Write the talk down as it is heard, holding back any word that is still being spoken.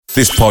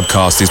This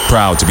podcast is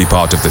proud to be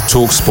part of the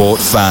TalkSport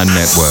Fan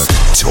Network.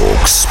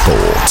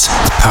 TalkSport.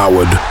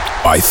 Powered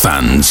by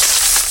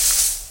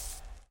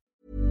fans.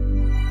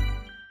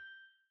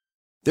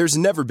 There's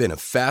never been a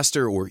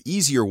faster or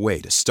easier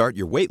way to start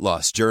your weight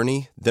loss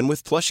journey than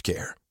with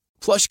PlushCare.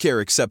 PlushCare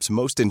accepts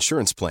most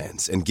insurance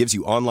plans and gives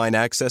you online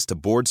access to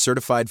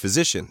board-certified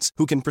physicians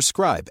who can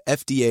prescribe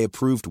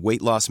FDA-approved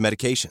weight loss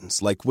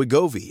medications like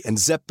Wegovy and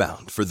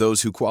Zepbound for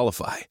those who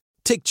qualify.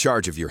 Take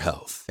charge of your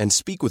health and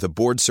speak with a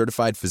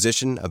board-certified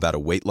physician about a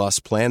weight loss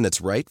plan that's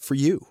right for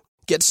you.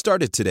 Get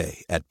started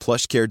today at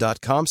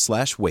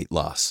plushcare.com/weight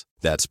loss.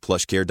 That's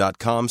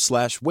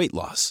plushcare.com/weight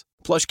loss.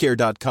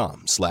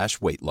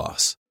 plushcare.com/weight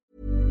loss.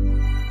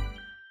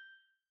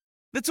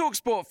 The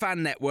TalkSport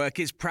Fan Network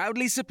is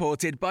proudly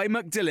supported by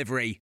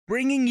McDelivery,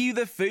 bringing you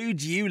the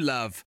food you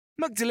love.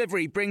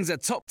 McDelivery brings a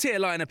top-tier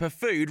lineup of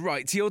food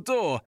right to your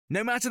door.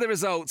 No matter the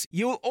result,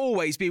 you'll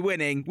always be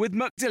winning with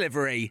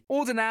McDelivery.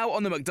 Order now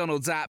on the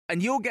McDonald's app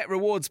and you'll get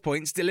rewards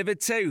points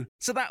delivered too.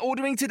 So that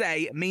ordering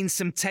today means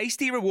some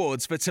tasty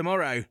rewards for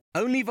tomorrow.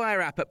 Only via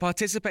app at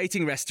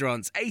participating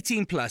restaurants.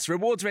 18 plus.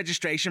 Rewards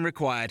registration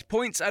required.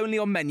 Points only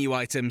on menu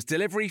items.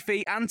 Delivery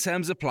fee and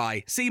terms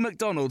apply. See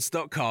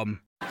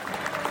mcdonalds.com.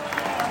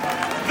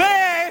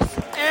 This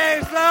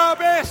is the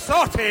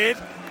Besotted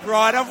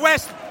Pride of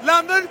West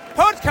London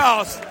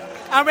podcast,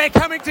 and we're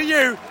coming to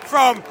you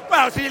from,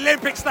 well, the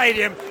Olympic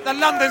Stadium, the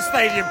London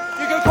Stadium.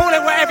 You can call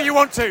it whatever you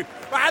want to,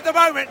 but at the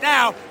moment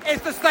now,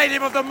 it's the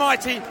stadium of the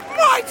mighty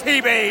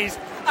Bees,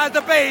 as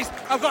the Bees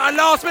have got a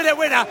last-minute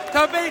winner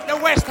to beat the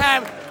West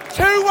Ham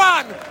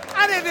 2-1,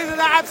 and it is an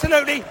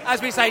absolutely,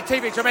 as we say,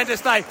 TV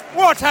tremendous day.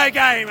 What a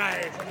game,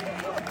 eh?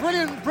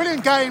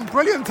 Brilliant game,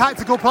 brilliant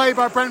tactical play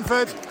by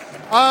Brentford.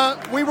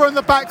 We were on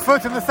the back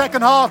foot in the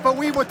second half, but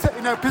we were,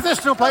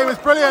 positional play was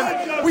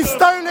brilliant. We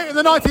stole it in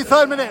the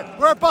 93rd minute.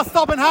 We're a bus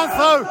stop in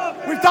Hounslow.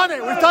 We've done it.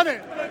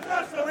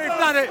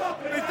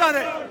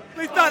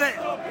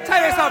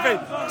 Tell you something.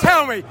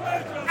 Tell me,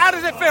 how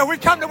does it feel? We've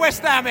come to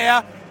West Ham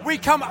here. We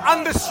come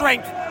under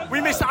strength.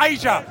 We missed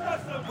Asia.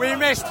 We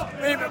missed.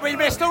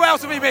 Who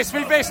else have we missed?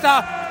 We missed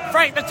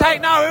Frank the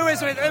Tank. No, who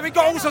is it? We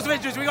got all sorts of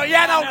injuries. We got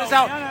Jan Olters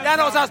out.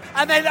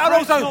 And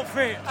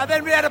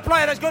then we had a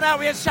player that's gone out.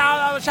 We had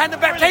Shandon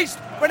Baptiste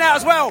went out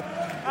as well.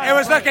 It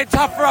was looking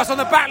tough for us on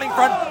the battling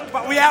front,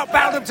 but we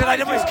outbattled them today.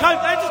 They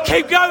just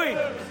keep going.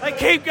 They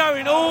keep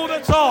going all the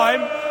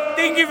time.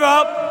 Didn't give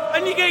up,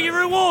 and you get your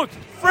reward.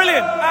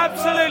 Brilliant,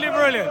 absolutely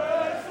brilliant.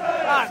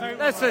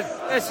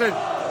 Listen.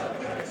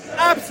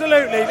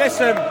 Absolutely,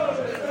 listen.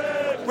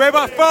 We're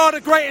by far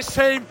the greatest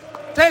team.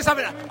 Tell you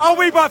something, are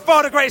we by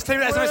far the greatest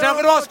team at SMSL? I'm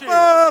going to ask you.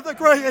 We're the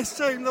greatest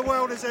team the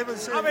world has ever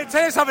seen. I mean,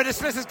 tell you something,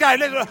 this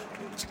game. A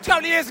couple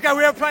of years ago,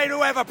 we were playing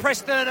whoever,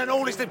 Preston and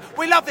all these teams.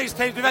 We love these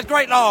teams, we've had a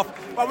great laugh.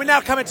 But we're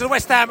now coming to the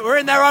West Ham. We're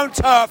in their own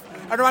turf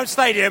and their own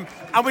stadium,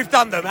 and we've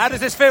done them. How does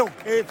this feel?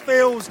 It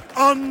feels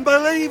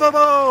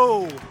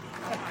unbelievable.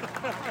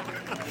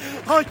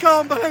 I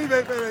can't believe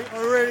it, Billy. I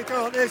really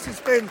can't. This has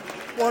been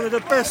one of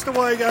the best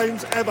away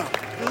games ever.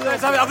 I'm going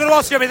to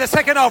ask you, the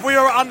second half, we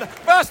were under.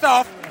 First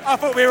half, I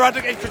thought we were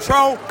in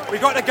control. We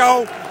got the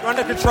goal. We're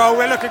under control.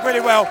 We're looking really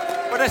well.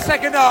 But the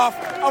second half,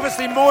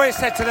 obviously Moyes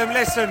said to them,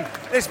 listen,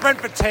 this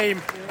Brentford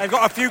team, they've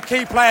got a few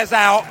key players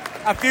out,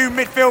 a few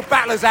midfield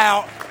battlers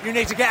out. You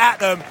need to get at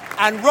them.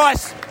 And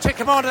Rice took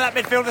command of that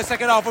midfield in the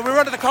second half, and we were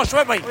under the cosh,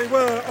 weren't we? We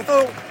were. I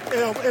thought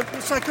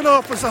the second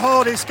half was the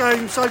hardest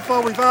game so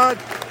far we've had.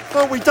 I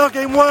thought we dug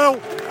in well,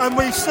 and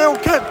we still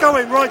kept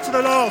going right to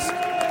the last.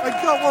 And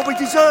got what we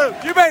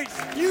deserved. You bees.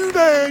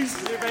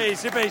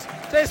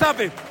 Tell you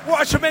something.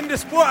 What a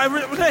tremendous. I don't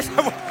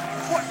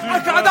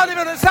even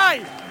know what to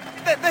say.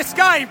 This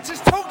game.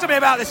 Just talk to me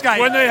about this game.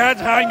 When they had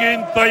hang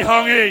in, they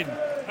hung in,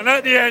 and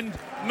at the end,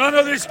 none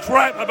of this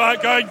crap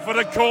about going for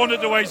the corner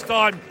to waste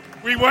time.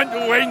 We went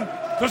to win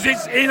because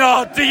it's in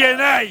our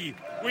DNA.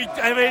 We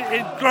have it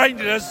ingrained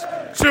in us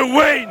to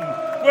win.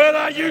 Where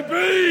are you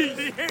bees?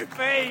 You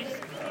bees.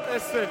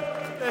 Listen.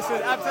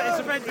 Absolutely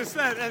tremendous.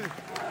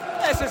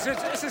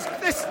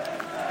 This.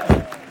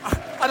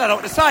 I don't know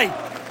what to say.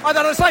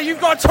 You've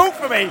got to talk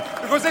for me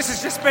because this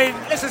has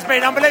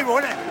been unbelievable,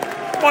 isn't it?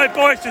 My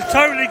voice has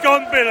totally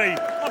gone, Billy.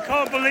 I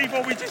can't believe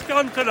what we just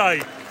done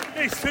today.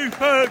 It's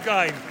superb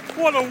game.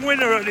 What a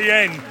winner at the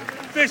end.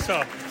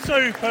 Visser,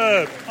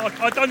 superb.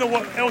 I don't know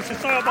what else to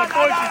say. My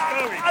voice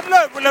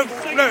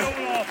is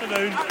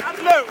going.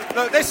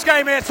 Look, this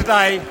game here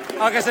today,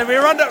 like I said, we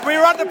were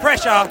under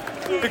pressure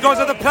because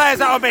of the players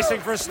that are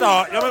missing for a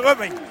start, weren't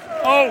we?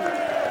 Oh,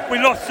 we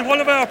lost one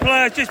of our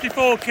players just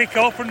before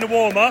kick-off from the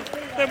warm-up.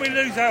 Then we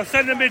lose our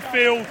centre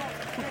midfield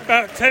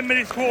about 10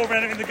 minutes quarter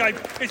in the game.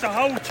 It's a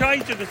whole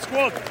change of the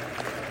squad.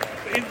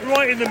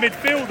 Right in the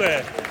midfield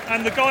there.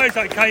 And the guys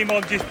that came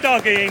on just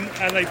dug in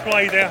and they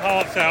played their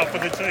hearts out for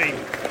the team.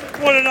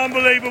 What an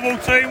unbelievable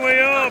team we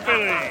are,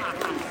 Billy.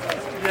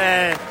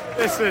 Yeah,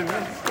 listen.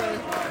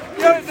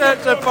 You're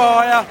the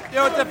fire.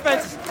 Your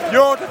defence.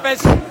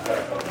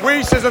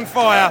 Weiss on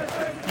fire.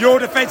 Your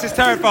defence is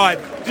terrified.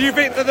 Do you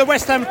think that the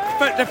West Ham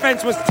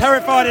defence was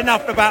terrified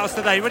enough about us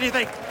today? What do you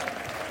think?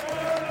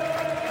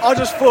 I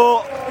just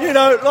thought,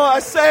 like I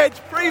said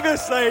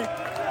previously,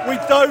 we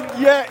don't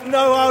yet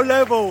know our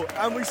level,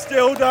 and we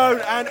still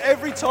don't. And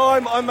every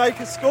time I make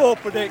a score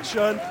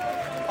prediction,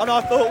 and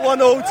I thought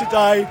 1-1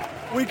 today,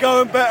 we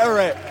go and better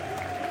it.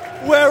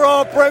 Where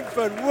are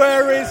Brentford?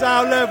 Where is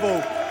our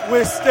level?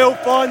 We're still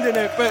finding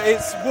it, but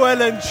it's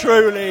well and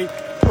truly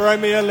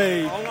Premier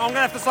League. I'm going to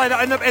have to say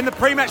that in the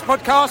pre-match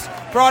podcast,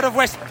 Pride of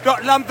West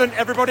got London,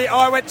 everybody,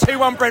 I went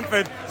 2-1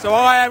 Brentford. So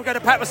I am going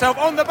to pat myself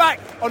on the back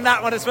on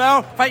that one as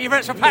well. Thank you very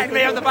much for patting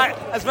me on the back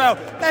as well.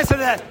 Listen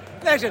to that.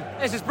 Legend,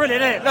 this is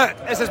brilliant, isn't it? Look,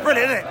 this is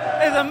brilliant, isn't it?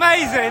 It's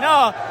amazing.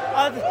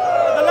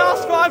 The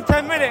last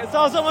 5-10 minutes,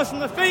 I was almost in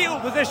the fetal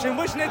position,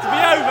 wishing it to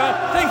be over,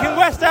 thinking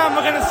West Ham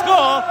were going to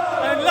score,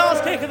 and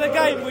last kick of the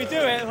game, we do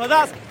it. Well,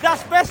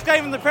 that's best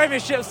game in the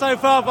Premiership so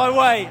far by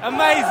way.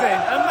 Amazing.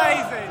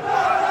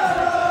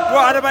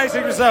 What an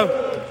amazing result.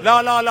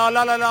 La,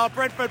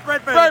 Brentford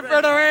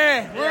are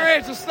here. We're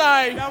here to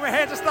stay. No, we're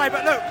here to stay,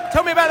 but look,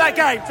 tell me about that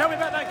game.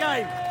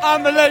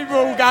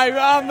 Unbelievable game,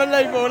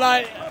 unbelievable.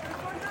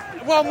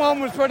 1-1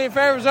 was pretty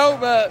fair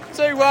result, but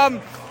 2-1,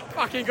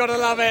 fucking gotta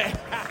love it.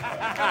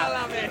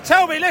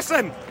 Tell me,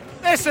 listen,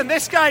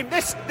 this game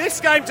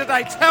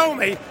today, tell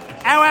me,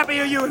 how happy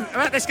are you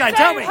about this game?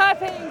 Tell me. So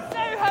happy.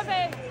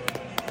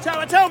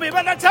 Tell me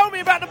about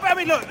the. I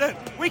mean, look,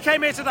 we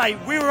came here today.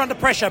 We were under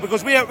pressure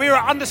because we were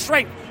under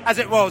strength as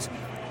it was.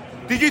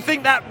 Did you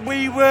think that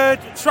we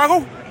would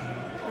struggle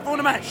before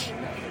the match?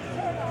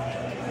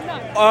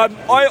 I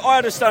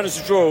understand it's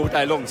a draw all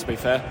day long, to be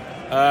fair.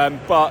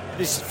 But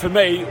this, for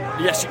me,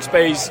 the Essex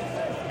Bees,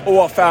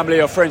 all our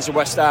family, our friends at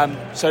West Ham.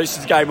 So this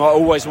is a game I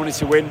always wanted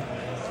to win,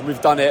 and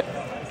we've done it.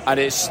 And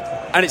it's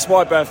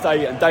my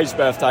birthday and Dave's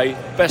birthday.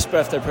 Best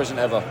birthday present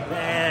ever.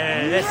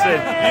 Yeah, listen.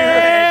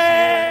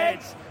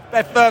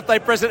 Best birthday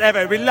present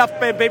ever. We love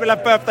when people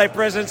have birthday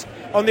presents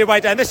on their way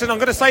down. Listen, I'm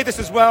going to say this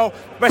as well.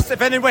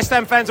 If any West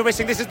Ham fans are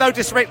listening, this is no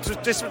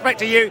disrespect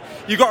to you.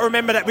 You've got to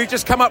remember that we've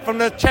just come up from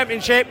the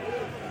Championship.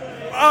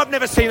 I've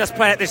never seen us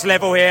play at this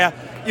level here.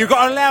 You've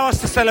got to allow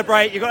us to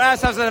celebrate. You've got to allow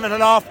us to have a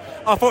laugh.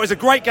 I thought it was a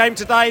great game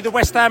today. The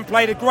West Ham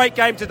played a great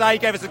game today,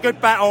 gave us a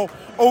good battle.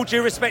 All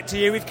due respect to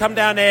you. We've come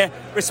down here,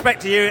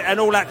 respect to you and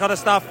all that kind of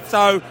stuff.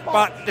 So,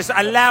 but just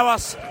allow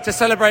us to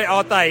celebrate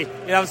our day. You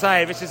know what I'm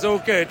saying? Which is all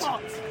good. It's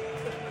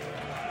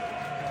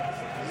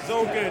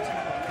all good.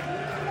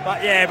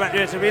 But yeah,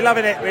 we're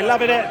loving it,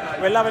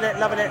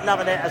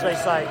 as we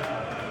say.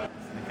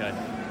 Okay.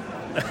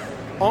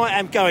 I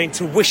am going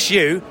to wish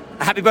you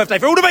a happy birthday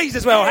for all the bees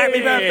as well.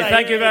 Happy birthday.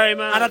 Thank you very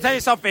much. And I'll tell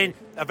you something,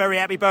 a very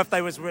happy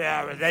birthday was,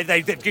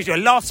 they give you a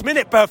last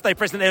minute birthday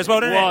present there as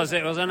well, didn't it?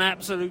 It was an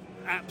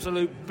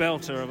absolute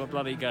belter of a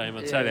bloody game,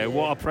 I tell you.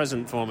 What a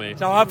present for me.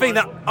 So I think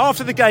that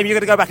after the game you're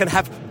going to go back and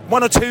have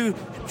 1 or 2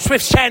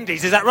 Swift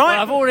shandies, is that right?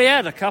 Well, I've already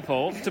had a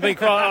couple, to be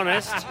quite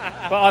honest,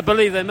 but I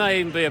believe there may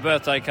even be a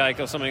birthday cake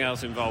or something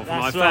else involved.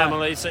 That's my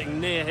family sitting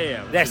near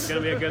here. Yes. It's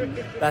going to be a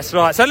good... That's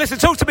right. So listen,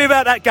 talk to me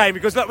about that game,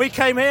 because look, we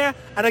came here,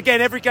 and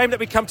again, every game that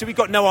we come to, we've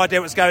got no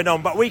idea what's going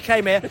on, but we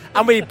came here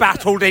and we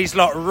battled these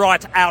lot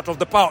right out of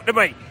the park, didn't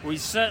we? We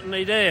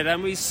certainly did,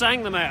 and we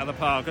sang them out of the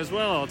park as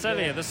well. I'll tell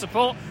you, the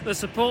support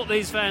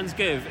these fans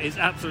give is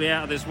absolutely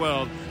out of this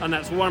world, and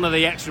that's one of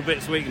the extra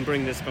bits we can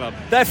bring this club.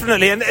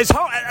 Definitely, and it's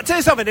hard. I'll tell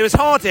you something, it was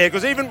hard here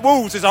because even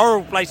Wolves is a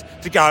horrible place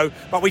to go,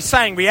 but we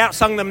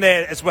outsung them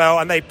there as well,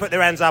 and they put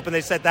their hands up and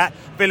they said that.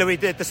 Villa, we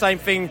did the same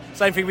thing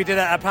we did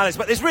at our Palace,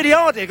 but it's really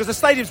hard here because the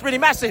stadium's really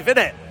massive, isn't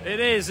it? It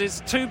is.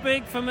 It's too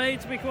big for me,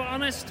 to be quite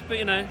honest, but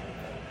you know,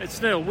 it's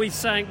still, we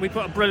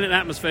put a brilliant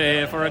atmosphere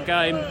here for a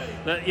game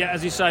that, yeah,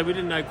 as you say, we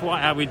didn't know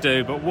quite how we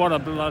do, but what a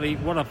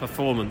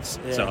performance.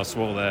 Yeah. So I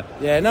swore there.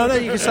 Yeah, no,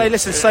 you can say,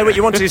 listen, say what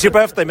you want to. It's your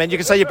birthday, man. You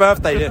can say your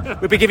birthday.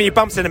 We'll be giving you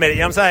bumps in a minute,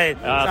 you know what I'm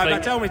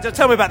saying?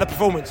 Tell me about the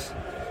performance.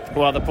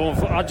 Well,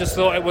 I just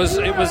thought it was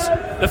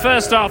the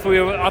first half.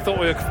 I thought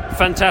we were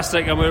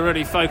fantastic and we were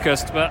really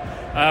focused, but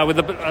with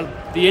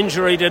the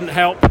injury didn't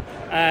help.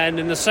 And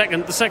in the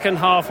second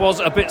half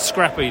was a bit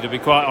scrappy, to be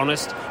quite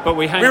honest. But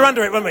we were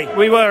under it, weren't we?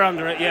 We were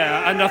under it,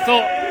 yeah. And I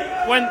thought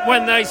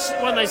when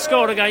they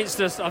scored against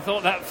us, I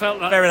thought that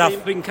felt like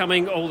they've been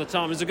coming all the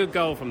time. It was a good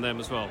goal from them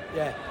as well.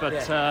 Yeah.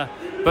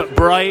 But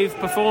brave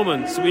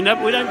performance. We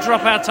don't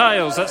drop our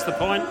tails. That's the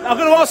point. I'm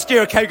going to ask you,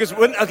 okay? Because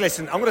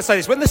listen, I'm going to say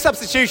this: when the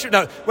substitution,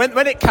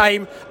 when it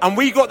came and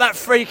we got that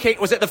free kick,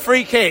 was it the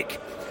free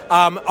kick?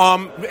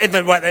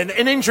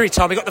 In injury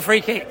time, we got the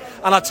free kick,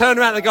 and I turned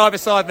around to the guy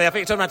beside me. I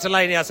think I turned around to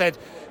Laney. I said,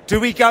 "Do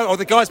we go?" Or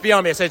the guys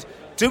behind me. I said,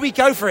 "Do we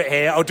go for it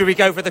here, or do we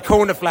go for the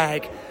corner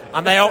flag?"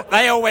 And they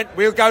all went,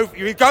 "We'll go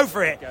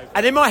for it."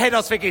 And in my head, I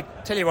was thinking,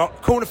 "Tell you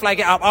what, corner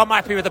flag it up. I'm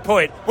happy with the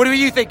point." What were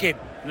you thinking?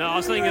 No, I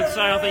was thinking the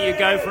same. I think you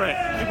go for it.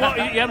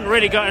 You haven't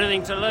really got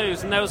anything to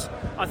lose, and I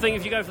think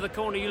if you go for the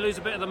corner, you lose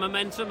a bit of the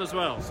momentum as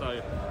well. So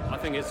I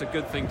think it's a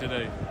good thing to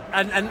do.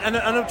 And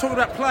I'm talking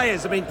about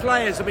players. Who are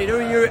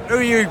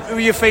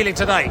you feeling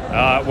today?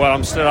 Well,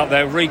 I'm still up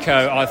there.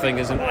 Rico, I think,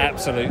 is an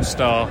absolute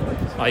star.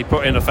 He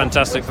put in a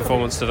fantastic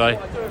performance today.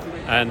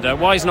 And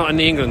why he's not in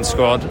the England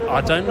squad,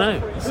 I don't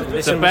know.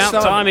 It's about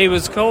time he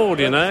was called,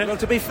 you know. Well,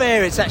 to be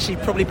fair, it's actually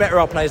probably better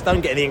our players don't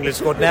get in the England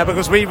squad now,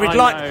 because we would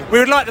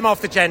like them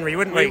after January,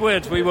 wouldn't we?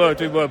 We would.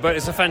 But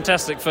it's a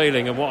fantastic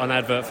feeling, and what an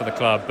advert for the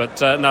club.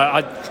 But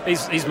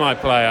he's my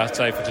player, I'd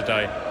say, for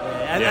today.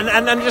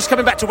 And just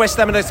coming back to West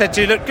Ham, and I said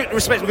to you, look, good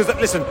respect, because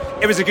listen,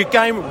 it was a good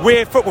game.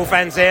 We're football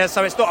fans here,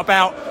 so it's not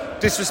about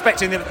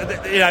disrespecting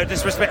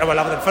well,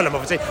 other than Fulham,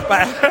 obviously,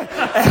 but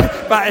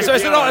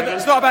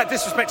it's not about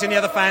disrespecting the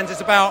other fans. It's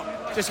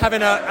about just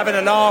having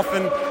a laugh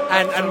and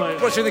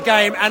watching the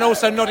game, and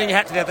also nodding your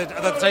hat to the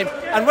other team.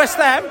 And West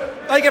Ham,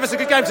 they gave us a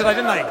good game today,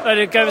 didn't they?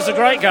 They gave us a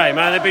great game,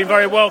 and they've been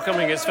very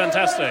welcoming. It's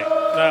fantastic.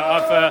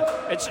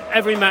 It's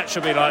every match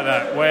should be like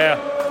that, where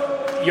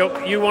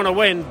you want to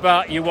win,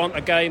 but you want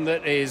a game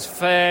that is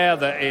fair,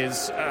 that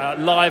is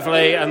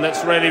lively, and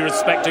that's really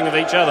respecting of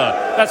each other.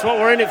 That's what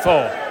we're in it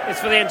for. It's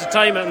for the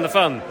entertainment and the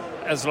fun,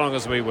 as long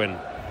as we win.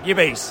 You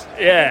bees.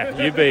 Yeah,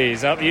 you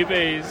bees. Up you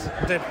bees.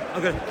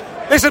 Okay.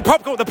 Listen,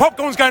 the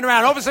popcorn's going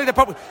around. Obviously,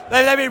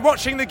 they've been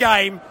watching the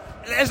game.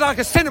 It's like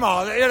a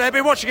cinema. They've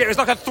been watching it. It's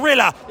like a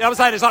thriller. You know what I'm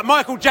saying? It's like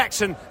Michael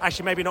Jackson.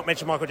 Actually, maybe not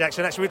mention Michael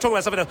Jackson. Actually, we're talking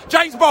about something else.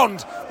 James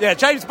Bond. Yeah,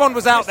 James Bond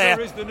was out there.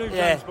 Is the new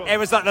James Bond. It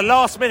was like the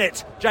last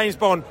minute James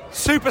Bond.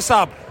 Super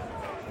sub.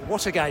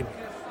 What a game.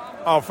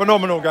 Oh,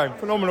 phenomenal game.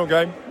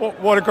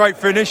 What a great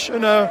finish.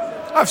 And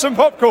have some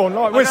popcorn,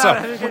 like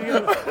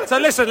Wissa. So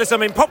listen, I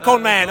mean,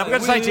 Popcorn Man, I'm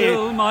going to say to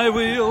you. My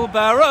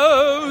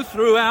wheelbarrow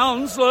through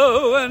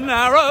Hounslow and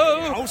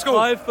Narrow. Old school.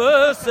 I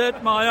first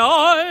set my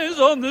eyes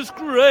on this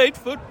great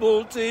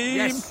football team.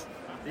 Yes.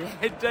 Yeah,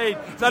 indeed.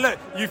 So look,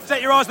 you've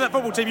set your eyes on that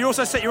football team. You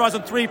also set your eyes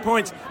on 3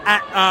 points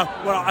at,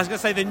 I was going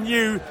to say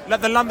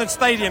the London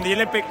Stadium, the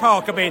Olympic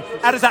Park. I mean,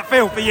 how does that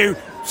feel for you?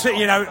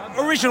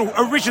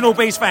 Original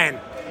Bees fan.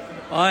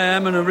 I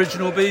am an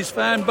original Bees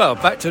fan. Well,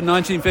 back to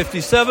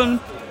 1957.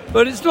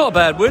 But it's not a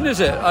bad win,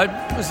 is it?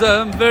 I was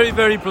very,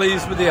 very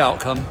pleased with the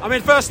outcome. I mean,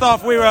 first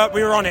half we were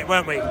on it,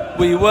 weren't we?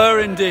 We were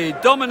indeed.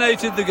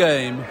 Dominated the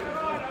game.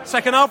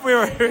 Second half we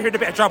were in a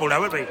bit of trouble, though,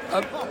 weren't we?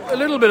 A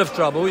little bit of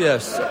trouble,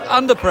 yes.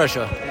 Under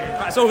pressure.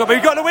 That's all good. But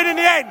we got the win in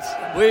the end.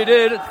 We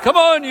did. Come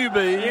on, you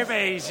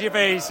Bees. You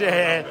bees.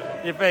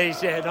 Yeah. You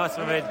bees. Yeah, nice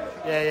one, man.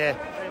 Yeah.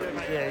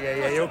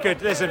 You're good.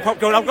 Listen,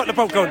 popcorn. I've got the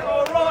popcorn.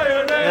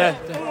 Yeah.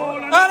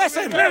 Oh,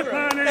 listen.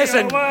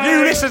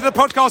 You listen to the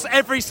podcast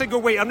every single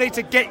week. I need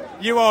to get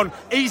you on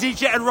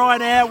EasyJet and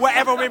Ryanair,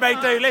 whatever we may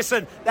do.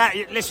 Listen.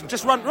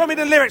 Just run me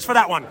the lyrics for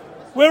that one.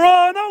 We're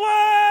on our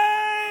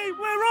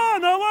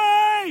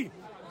way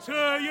to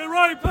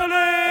Europa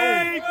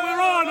League.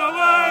 We're on our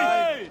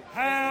way.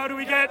 How do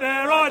we get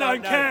there? I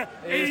don't care.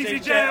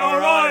 EasyJet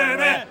or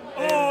Ryanair.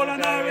 All I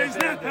know is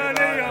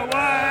Napoli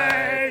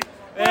away.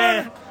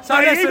 Yeah. So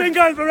you've been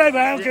going forever.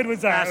 How good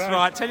was that? That's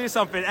right. Tell you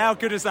something. How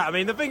good is that? I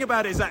mean, the thing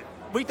about it is that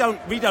we don't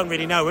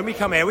really know. When we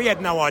come here, we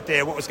had no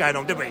idea what was going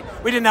on, did we?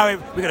 We didn't know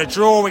if we're going to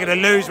draw, we're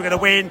going to lose, we're going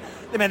to win.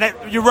 I mean,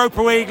 that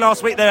Europa League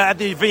last week, they had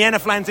the Vienna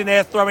fans in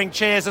there throwing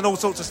chairs and all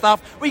sorts of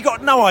stuff. We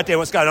got no idea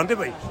what's going on, did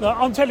we? Look,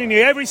 I'm telling you,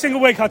 every single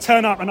week I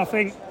turn up and I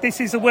think this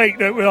is the week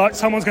that we're like,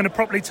 someone's going to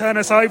properly turn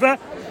us over.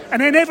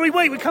 And then every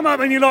week we come up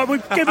and you're like, we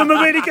give them a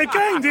really good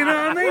game. Do you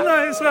know what I mean?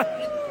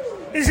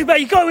 It's about,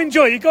 you've got to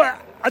enjoy.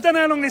 I don't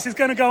know how long this is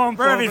going to go on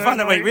for. We're having fun,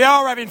 aren't we? We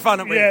are having fun,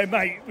 aren't we? Yeah,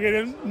 mate.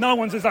 No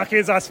one's as lucky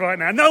as us right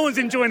now. No one's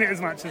enjoying it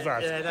as much as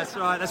us. Yeah, that's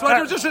right. That's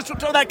right. Just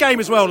that game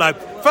as well, though.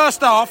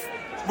 First half,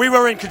 we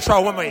were in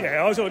control, weren't we?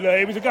 Yeah,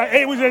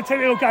 it was a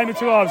typical game of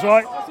two halves,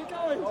 right?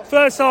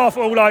 First half,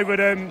 all over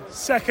them.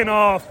 Second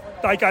half,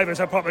 they gave us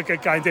a proper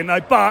good game, didn't they?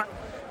 But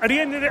at the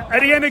end of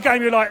the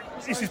game, you're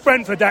like, this is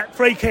Brentford. That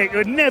free kick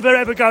would never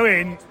ever go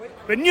in.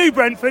 But New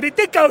Brentford, it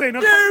did go in.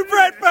 New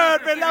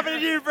Brentford, we're loving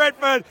New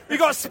Brentford. We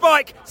got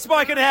Spike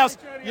in the house.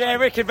 Yeah,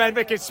 Rick,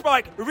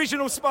 Spike,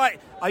 original Spike.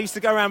 I used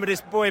to go around with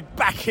this boy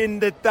back in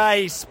the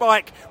day,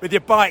 Spike, with your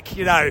bike,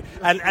 and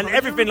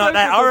everything like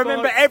that. I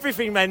remember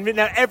everything, man.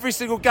 Every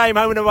single game,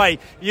 home and away,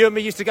 you and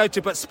me used to go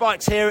to, but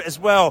Spike's here as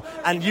well.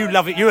 And you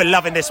love it. You were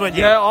loving this, weren't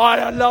you? Yeah,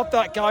 I love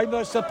that game.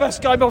 That's the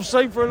best game I've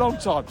seen for a long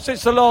time,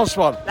 since the last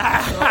one.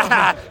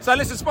 So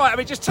listen, Spike, I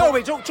mean, just talk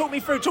me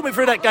through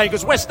that game,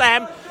 because West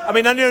Ham, I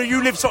mean, I know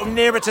you live sort of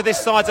nearer to this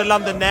side of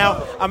London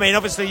now. I mean,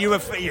 obviously,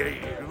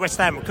 West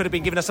Ham could have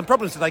been giving us some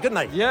problems today, couldn't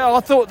they? Yeah,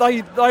 I thought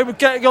they were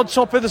getting on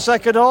top in the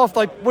second half.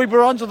 We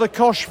were under the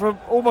cosh for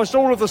almost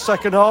all of the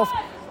second half.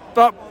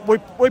 But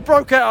we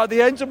broke out at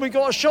the end and we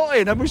got a shot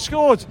in and we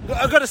scored.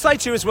 I've got to say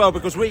to you as well,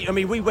 because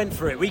we went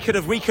for it. We could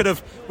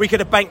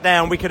have banked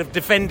down, we could have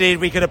defended,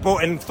 we could have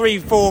brought in 3,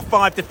 4,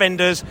 5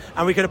 defenders,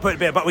 and we could have put a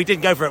bit. But we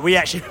didn't go for it. We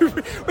actually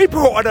we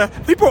brought in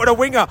a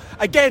winger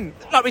again,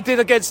 like we did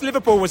against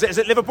Liverpool. Was it? Is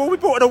it Liverpool? We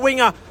brought in a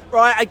winger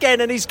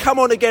again, and he's come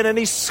on again and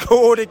he's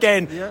scored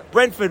again. Yeah.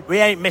 Brentford, we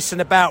ain't messing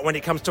about when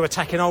it comes to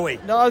attacking, are we?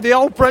 No, the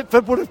old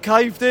Brentford would have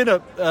caved in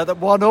at that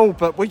 1-1,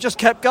 but we just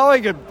kept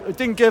going and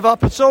didn't give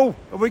up at all.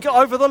 And we get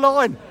over the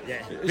line.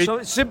 Yeah.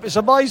 It's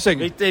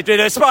amazing.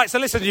 It's right. So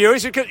listen, you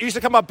used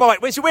to come on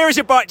bike. Where is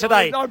your bike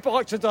today? No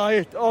bike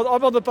today.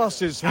 I'm on the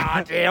buses.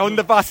 Ah, dear, on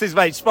the buses,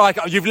 mate. Spike,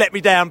 you've let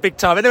me down big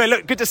time. Anyway,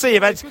 look, good to see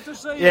you, mate. Good to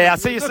see you. Yeah, I'll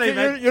see you soon,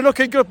 mate. You're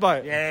looking good,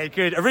 mate. Yeah,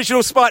 good.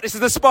 Original Spike. This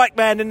is the Spike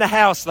man in the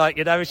house,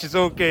 which is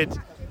all good.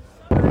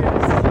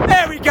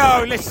 There we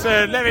go.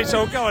 Listen, let me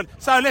talk. Go on.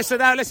 So listen.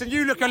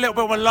 You look a little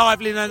bit more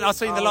lively than I've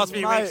seen the last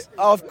few weeks.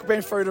 I've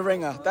been through the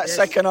ringer. That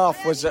second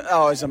half was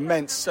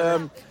immense.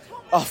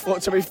 I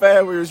thought, to be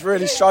fair, we was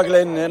really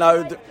struggling.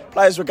 The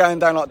players were going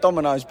down like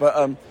dominoes,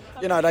 but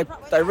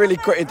they really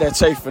gritted their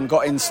teeth and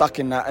got stuck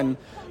in that. And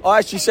I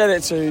actually said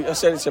it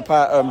to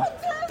Pat.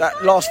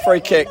 That last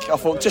free kick, I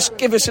thought, just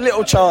give us a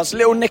little chance, a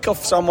little nick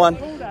off someone,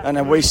 and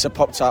then Wisa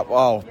popped up.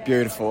 Oh,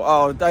 beautiful.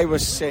 Oh, they were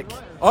sick.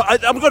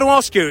 I'm going to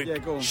ask you. Yeah,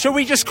 go on. Shall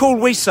we just call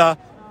Wisa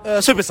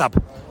super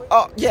sub?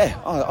 Oh, yeah.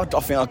 I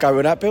think I'll go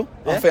with that, Bill.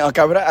 Yeah? I think I'll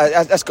go with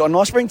that. That's got a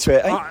nice ring to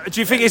it, eh? Do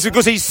you think it's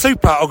because he's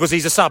super or because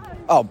he's a sub?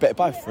 Oh, a bit of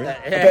both, really.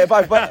 Yeah. A bit of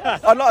both.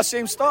 But I'd like to see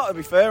him start, to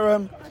be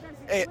fair.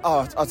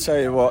 I'll tell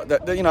you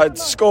what.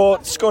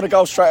 Scored a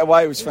goal straight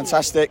away was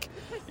fantastic.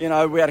 We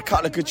had a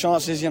couple of good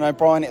chances.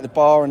 Brian hit the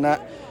bar and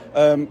that.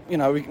 We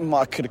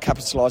could have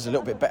capitalised a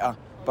little bit better.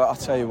 But I'll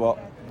tell you what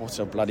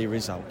a bloody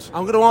result.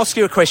 I'm going to ask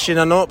you a question.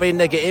 I'm not being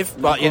negative,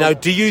 but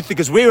do you think,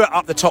 because we were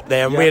up the top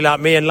there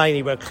and me and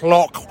Laney were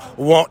clock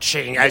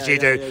watching as you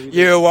do.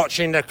 You were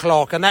watching the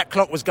clock, and that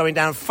clock was going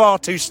down far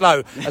too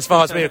slow as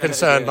far as we were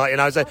concerned.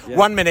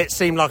 1 minute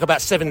seemed like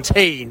about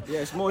 17. Yeah,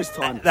 it's Moyes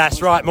time.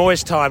 That's right,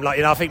 Moyes time.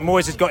 I think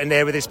Moyes has got in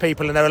there with his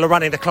people and they were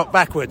running the clock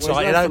backwards. From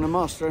the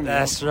master,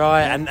 that's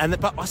right.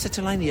 But I said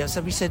to Laney,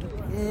 we said,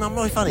 not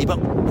very funny, but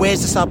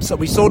where's the sub? So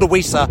we saw the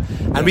Wisa,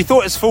 and we thought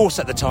it was forced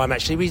at the time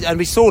actually.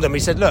 We saw them. We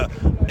said, look,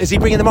 is he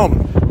bringing them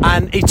on?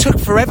 And it took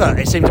forever,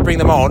 it seemed, to bring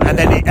them on, and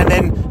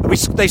then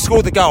they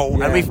scored the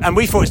goal, and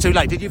we thought it was too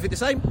late. Did you think the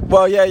same?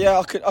 Well, yeah.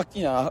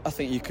 I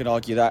think you could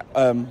argue that,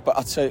 but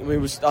I'd say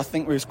I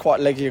think we was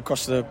quite leggy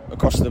across the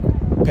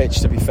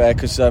pitch, to be fair,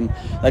 because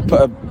they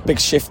put a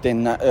big shift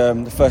in that,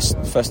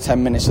 the first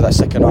 10 minutes of that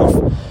second half.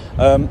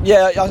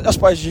 I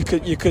suppose you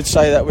could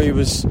say that we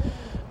was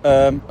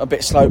a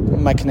bit slow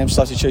making them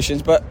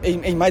substitutions, but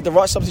he made the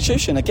right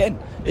substitution again.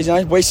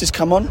 Wisa's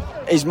come on,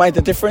 he's made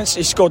the difference,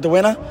 he scored the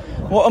winner.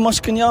 What else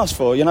can you ask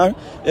for? You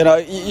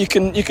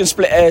can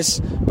split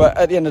hairs, but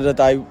at the end of the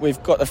day,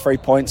 we've got the 3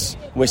 points.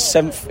 We're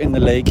 7th in the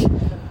league.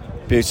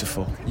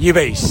 Beautiful. You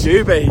bees.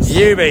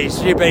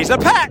 Now,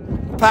 Pat.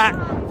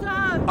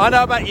 I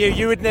know about you.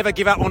 You would never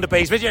give up on the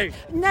bees, would you?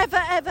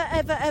 Never, ever,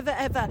 ever, ever,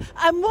 ever.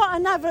 And what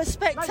another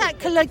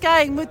spectacular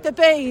game with the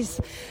bees.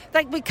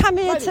 We come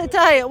here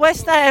today at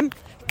West Ham,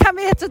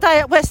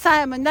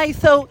 and they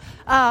thought,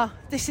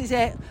 this is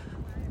it.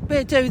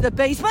 We'll do the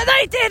bees. But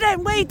they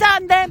didn't. We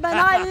done them, and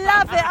I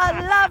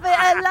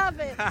love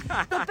it.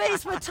 The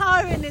bees were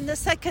tiring in the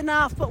second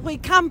half, but we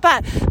come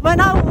back.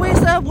 When old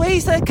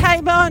Wisa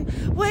came on,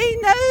 we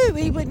knew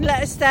he wouldn't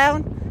let us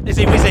down. Is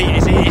he Wizzy?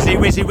 Is he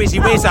Wizzy?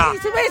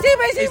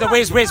 He's a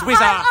whiz.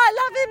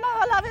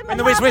 I love him. And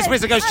the whiz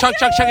goes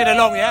chugging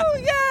along, yeah? Oh,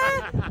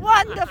 yeah.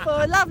 Wonderful.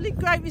 A lovely,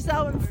 great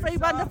result and 3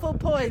 wonderful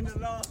points.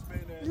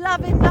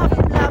 Love him,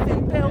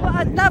 Bill.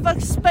 What another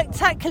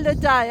spectacular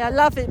day. I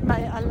love it,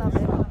 mate. I love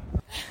it.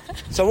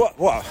 So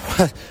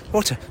what?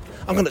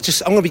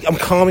 I'm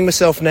calming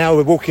myself now.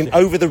 We're walking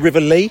over the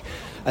River Lee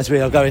as we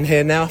are going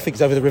here now. I think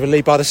it's over the River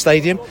Lee by the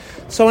stadium.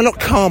 So I'm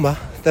not calmer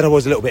than I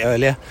was a little bit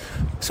earlier.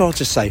 So I'll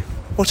just say,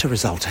 what a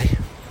result, eh?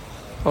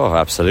 Oh,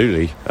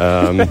 absolutely.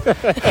 To be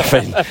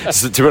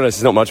honest,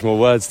 there's not much more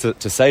words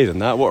to say than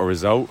that. What a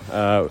result.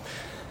 I'm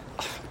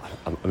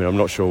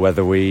not sure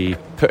whether we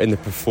put in the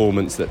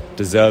performance that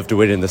deserved to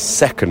win in the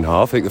second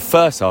half. I think the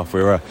first half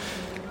we were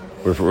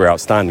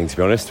outstanding, to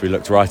be honest. We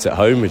looked right at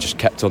home. We just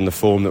kept on the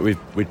form that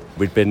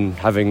we'd been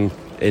having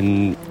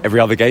in every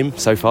other game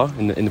so far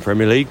in the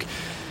Premier League.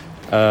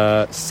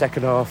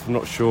 Second half, I'm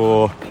not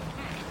sure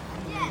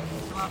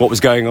what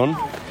was going on.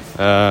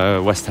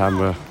 West Ham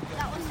were,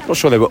 not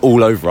sure they were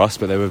all over us,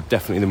 but they were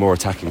definitely the more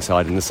attacking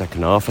side in the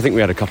second half. I think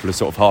we had a couple of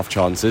sort of half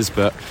chances,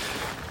 but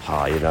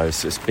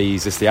it's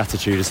bees, it's the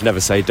attitude, it's never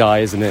say die,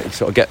 isn't it? You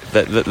sort of get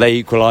that they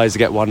equalise,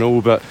 get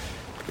 1-1, but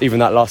even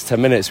that last 10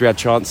 minutes we had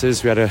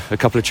chances, we had a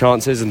couple of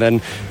chances, and then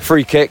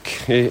free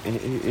kick,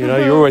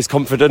 you're always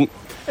confident.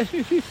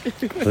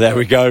 There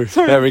we go.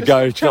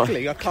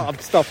 Chuckling, I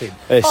can't stop him.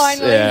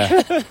 Finally.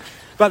 Yeah.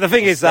 But the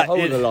thing is that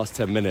the last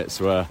 10 minutes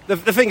were. The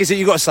thing is that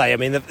you've got to say,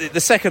 the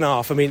second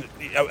half,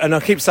 and I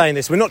keep saying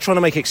this, we're not trying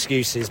to make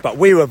excuses, but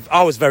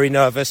I was very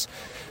nervous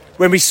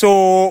when we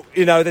saw,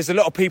 there's a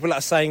lot of people that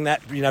are saying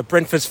that,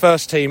 Brentford's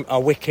first team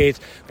are wicked,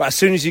 but as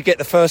soon as you get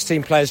the first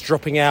team players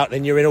dropping out,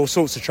 then you're in all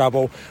sorts of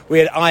trouble. We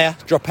had Aya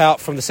drop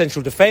out from the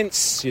central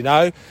defence,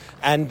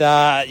 and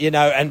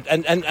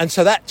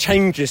so that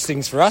changes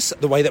things for us,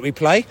 the way that we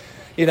play.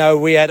 You know,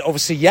 we had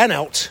obviously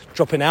Janelt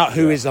dropping out,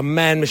 who is a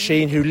man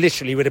machine, who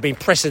literally would have been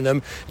pressing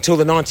them until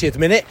the 90th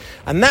minute,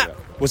 and that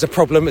was a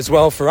problem as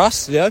well for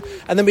us, you know.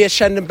 And then we had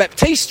Shandon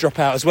Baptiste drop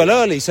out as well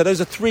early. So those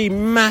are three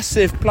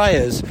massive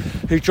players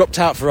who dropped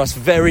out for us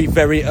very,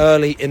 very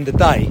early in the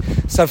day.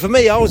 So for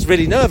me, I was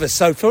really nervous.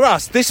 So for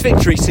us, this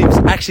victory seems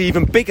actually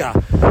even bigger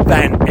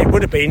than it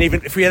would have been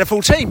even if we had a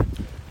full team.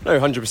 No,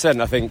 100%.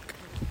 I think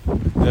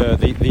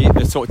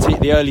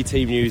the early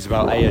team news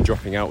about Aya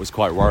dropping out was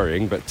quite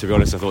worrying. But to be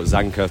honest, I thought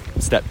Zanka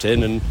stepped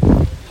in and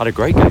had a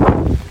great game.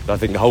 I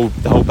think the whole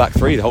back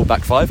three, the whole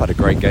back five had a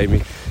great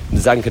game.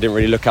 Zanka didn't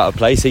really look out of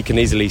place. He can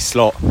easily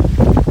slot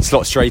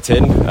straight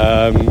in.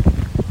 I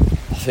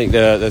think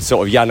the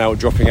sort of Janelt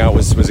dropping out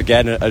was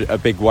again a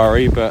big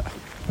worry, but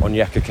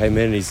Onyeka came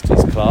in. He's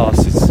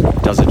class. He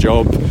does a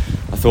job.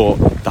 I thought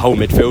the whole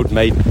midfield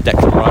made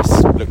Declan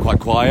Rice look quite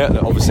quiet.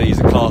 Obviously, he's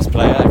a class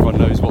player. Everyone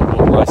knows what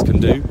Rice can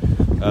do.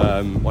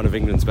 One of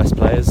England's best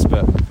players,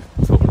 but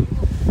I thought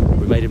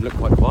we made him look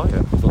quite quiet.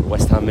 I thought the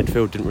West Ham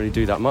midfield didn't really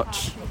do that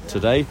much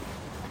today.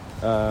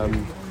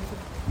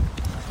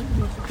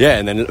 Yeah,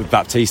 and then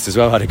Baptiste as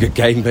well had a good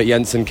game, but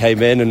Jensen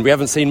came in, and we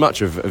haven't seen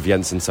much of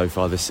Jensen so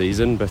far this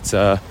season, but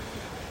yeah,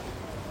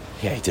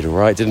 he did all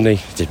right, didn't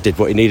he? Did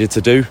what he needed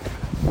to do.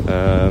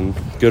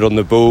 Good on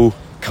the ball,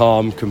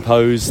 calm,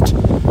 composed.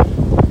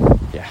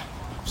 Yeah,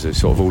 he was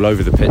sort of all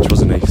over the pitch,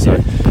 wasn't he?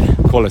 So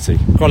quality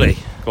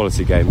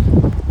game,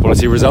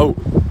 quality result.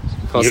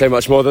 Can't say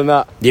much more than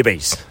that.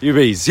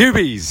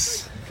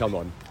 UBs. Come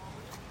on.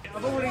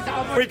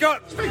 We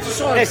got the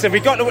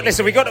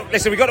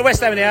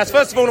West Ham in the house.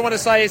 First of all, I want to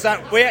say is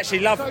that we actually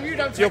love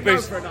your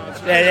boozers.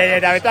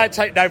 No, don't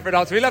take no for an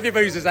answer. We love your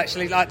boozers,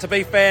 actually. Like, to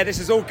be fair, this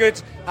is all good.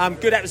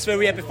 Good atmosphere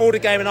we had before the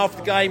game and after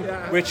the game.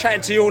 We're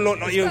chatting to you all,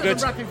 like you're good.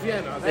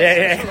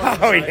 Yeah.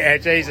 Oh yeah,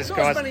 Jesus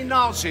Christ. Not many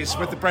Nazis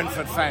with the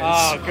Brentford fans.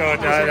 Oh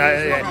God,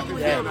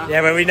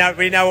 yeah. Well,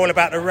 we know all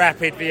about the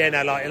rapid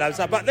Vienna, like, you know.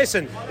 So, but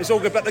listen, it's all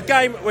good. But the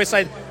game, we're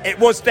saying it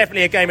was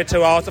definitely a game of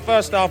two halves. The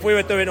first half we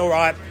were doing all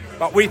right.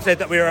 But we said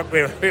that we were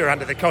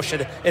under the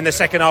caution in the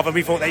second half, and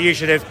we thought that you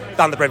should have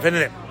done the Brentford,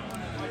 didn't it?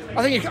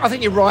 I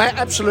think you're right,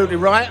 absolutely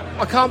right.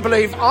 I can't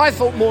believe I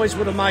thought Moyes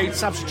would have made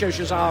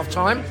substitutions at half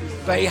time,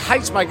 but he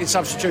hates making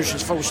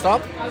substitutions full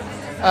stop.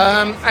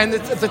 And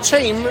the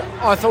team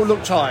I thought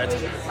looked tired,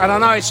 and I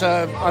know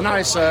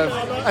it's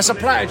a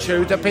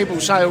platitude that people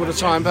say all the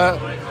time, but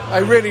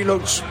they really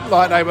looked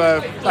like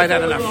they'd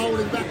had enough.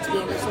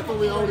 I thought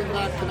we were holding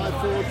back, and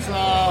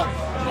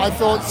I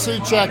thought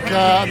Souček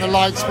and the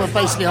likes were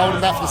basically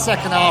holding back for the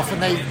second half,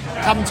 and they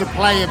come to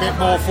play a bit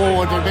more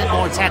forward, a bit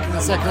more attack in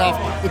the second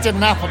half. It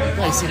didn't happen,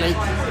 basically.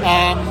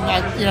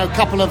 A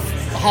couple of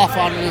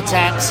half-hearted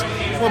attacks.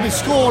 When we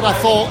scored, I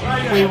thought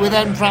we were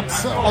then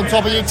perhaps on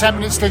top of you, 10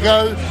 minutes to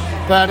go.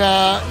 But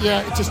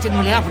it just didn't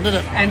really happen, did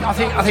it? And I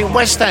think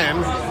West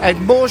Ham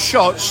had more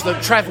shots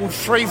that travelled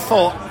 3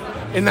 foot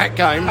in that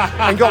game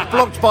and got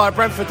blocked by a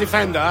Brentford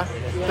defender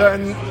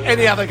than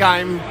any other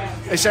game.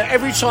 They said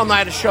every time they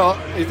had a shot,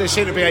 there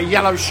seemed to be a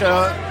yellow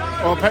shirt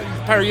or a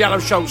pair of yellow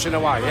shorts in a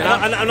way. You know?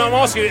 And I'm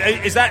asking you,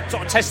 is that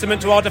sort of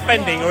testament to our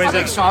defending, or is I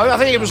think so. I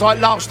think it was like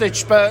last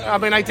ditch, but I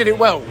mean they did it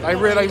well. They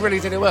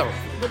really did it well,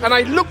 and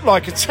they looked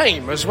like a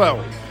team as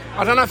well.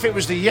 I don't know if it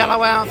was the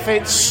yellow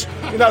outfits,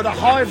 the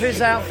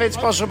high-vis outfits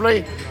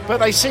possibly, but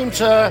they seemed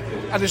to.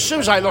 And as soon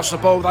as they lost the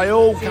ball, they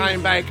all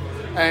came back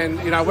and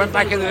went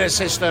back into their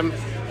system,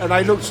 and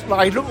they looked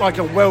like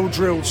a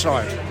well-drilled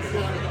side.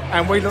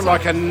 And we look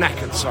like a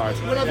knackered side.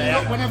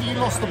 Whenever you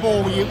lost the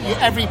ball,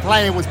 every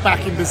player was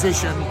back in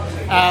position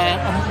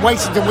and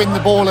waiting to win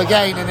the ball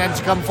again and then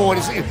to come forward.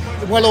 It's a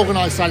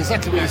well-organised side,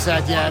 exactly what you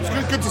said. Yeah,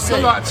 it's good to see.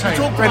 Looked like a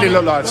team. Really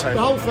looked like a team.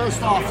 The whole first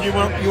half, you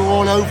were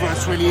all over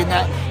us really in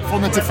that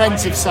from the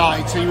defensive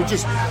side. So you were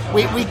just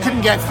we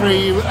couldn't get through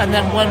you, and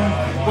then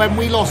when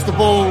we lost the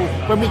ball,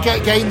 when we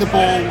gained the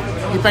ball,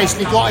 you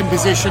basically got in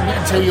position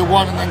until you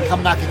won and then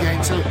come back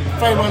again. So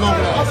very well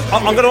organised.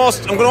 I'm going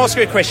to ask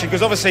you a question,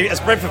 because obviously as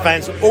Brentford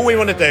fans, all we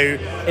want to do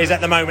is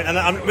at the moment,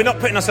 and we're not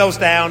putting ourselves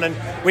down. And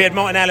we had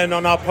Martin Allen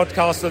on our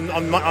podcast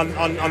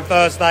on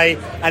Thursday,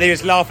 and he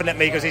was laughing at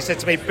me because he said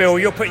to me, "Bill,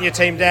 you're putting your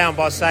team down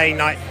by saying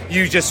like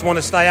you just want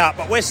to stay up."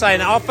 But we're saying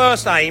that our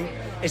first aim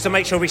is to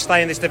make sure we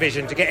stay in this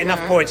division to get enough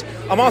points.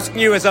 I'm asking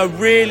you, as a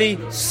really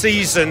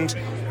seasoned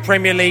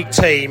Premier League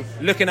team,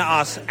 looking at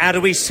us, how do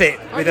we sit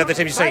with other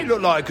teams? They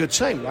look like a good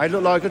team. They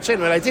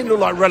didn't look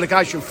like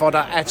relegation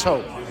fodder at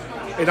all.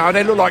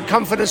 They looked like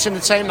confidence in the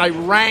team. They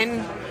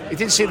ran. It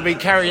didn't seem to be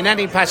carrying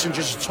any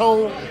passengers at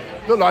all.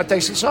 Looked like a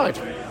decent side.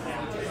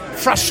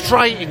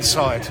 Frustrating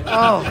side.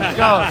 Oh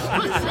God!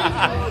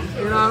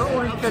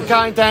 They're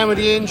going down with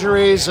the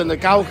injuries and the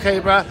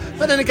goalkeeper.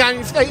 But then again,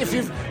 if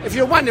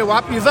you're 1-0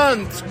 up, you've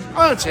earned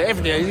it,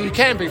 haven't you? You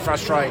can be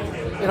frustrated.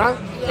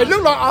 It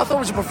looked like I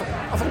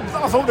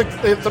thought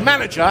the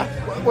manager,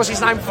 what's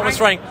his name? Thomas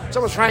Frank.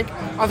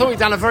 I thought he'd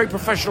done a very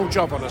professional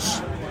job on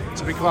us,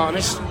 to be quite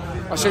honest.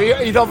 I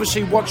said he'd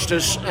obviously watched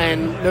us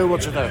and knew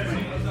what to do.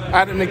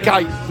 how to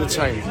negate the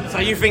team. So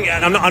you think,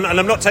 and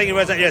I'm not taking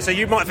words out here, so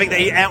you might think that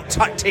he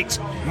out-tacticked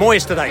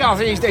Moyes today? Yeah, I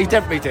think he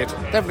definitely did.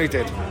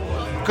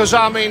 Because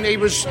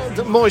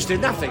Moyes did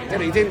nothing,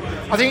 did he?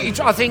 I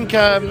think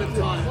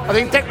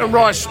Declan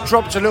Rice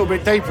dropped a little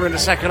bit deeper in the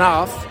second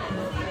half,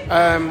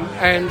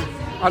 and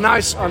I know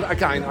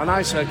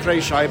it's a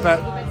cliche, but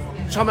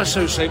Thomas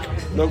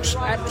Susek looks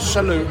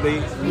absolutely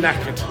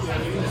knackered.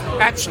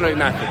 That's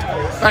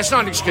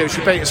not an excuse.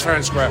 You beat us fair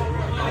and square.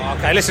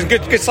 Okay, listen,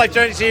 good safe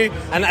journey to you,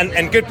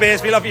 and good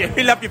beers. We love you.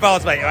 We love your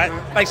bars, mate. All right,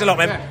 thanks a lot,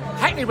 man.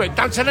 Hackney Week.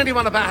 Don't tell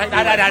anyone about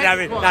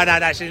Hackney Week. No.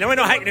 Actually, no, we're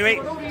not Hackney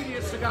Week.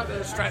 Go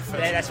to Stratford.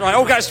 Yeah, that's right.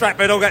 All go to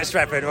Stratford.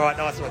 Right,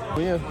 nice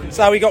one. Yeah.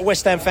 So we got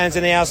West Ham fans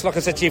in the house. Like I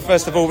said to you,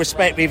 first of all,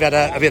 respect. We've had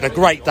a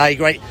great day.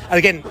 And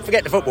again,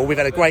 forget the football. We've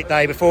had a great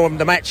day before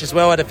the match as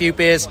well. Had a few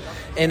beers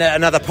in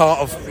another part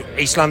of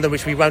East London,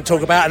 which we won't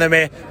talk about, and then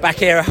we're back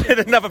here in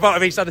another part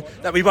of East London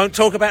that we won't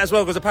talk about as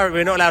well, because apparently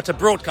we're not allowed to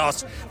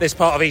broadcast this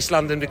part of East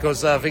London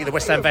because I think the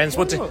West Ham fans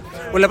want to.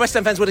 Well, the West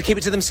Ham fans want to keep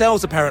it to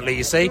themselves. Apparently,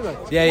 you see.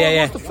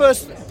 Yeah. What's the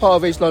first part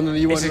of East London that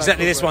you want? It's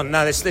exactly this one.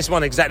 No, this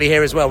one exactly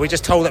here as well. We're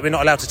just told that we're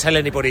not allowed to tell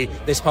anybody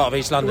this part of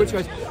East London.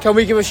 Can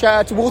we give a shout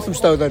out to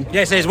Walthamstow then?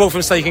 Yes, it is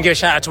Walthamstow. You can give a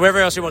shout out to wherever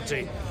else you want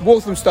to.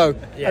 Walthamstow.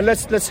 Yeah. And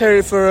let's hear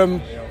it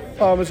for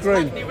Palmer's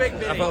Green.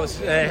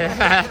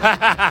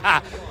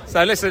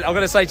 So listen, I'm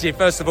going to say to you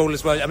first of all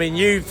as well, I mean,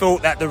 you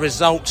thought that the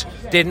result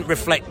didn't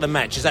reflect the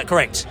match. Is that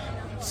correct?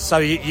 So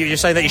you're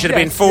saying that you should have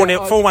been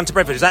 4-1 to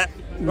Brentford. Is that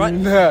right?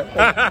 No,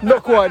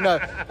 not quite. No,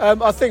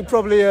 I think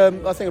probably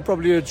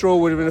a draw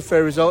would have been a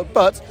fair result.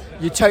 But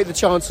you take the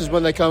chances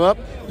when they come up.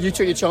 You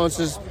took your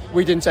chances.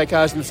 We didn't take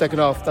ours in the second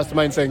half. That's the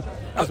main thing.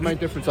 That's the main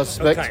difference, I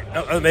suspect. Okay.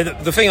 I mean,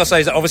 the thing I'll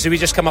say is that obviously we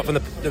just come up from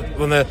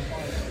the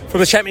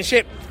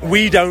Championship.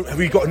 We've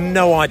got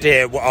no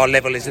idea what our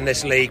level is in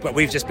this league, but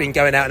we've just been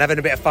going out and having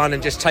a bit of fun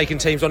and just taking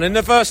teams on. In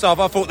the first half,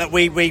 I thought that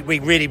we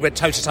really went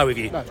toe to toe with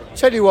you. No.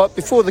 Tell you what,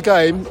 before the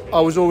game, I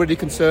was already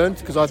concerned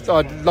because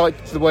I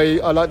liked the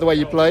way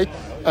you play.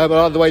 I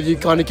like the way you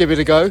kind of give it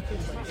a go,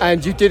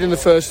 and you did in the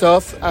first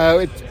half.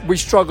 We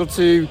struggled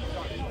to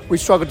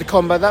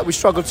combat that. We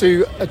struggled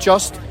to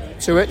adjust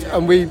to it,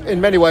 and we, in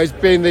many ways,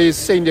 being the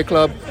senior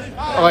club,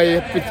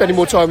 been spending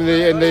more time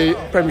in the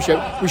Premiership.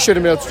 We should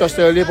have been able to adjust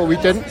earlier, but we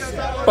didn't.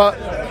 But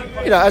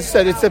as I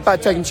said, it's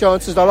about taking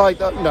chances. I like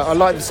that. I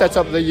like the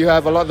setup that you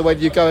have. I like the way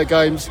that you go at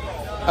games.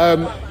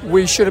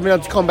 We should have been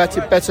able to combat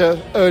it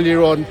better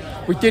earlier on.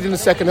 We did in the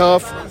second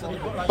half,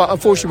 but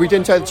unfortunately, we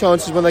didn't take the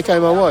chances when they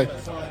came our way.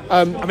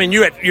 I mean,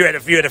 you had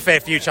a fair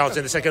few chances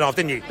in the second half,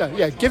 didn't you?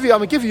 Yeah, give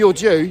you your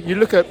due. You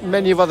look at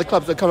many of other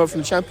clubs that come up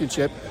from the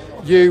Championship.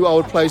 I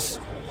would place,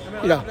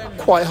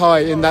 quite high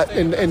in that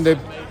in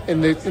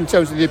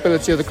terms of the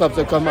ability of the clubs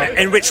that come up.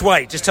 In which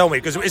way? Just tell me,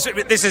 because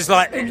this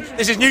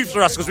is new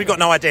for us because we've got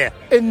no idea.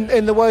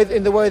 In the way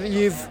that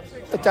you've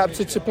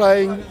adapted to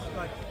playing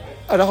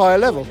at a higher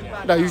level.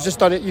 No, you've just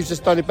done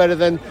it better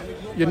than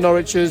your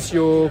Norwiches,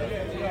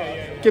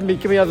 give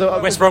me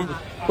other West Brom.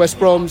 West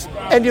Broms,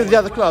 any of the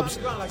other clubs.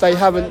 They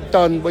haven't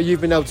done what you've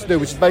been able to do,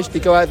 which is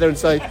basically go out there and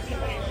say,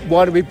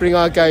 why don't we bring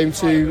our game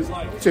to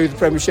the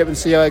Premiership and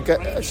see how it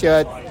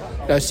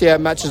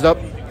matches up.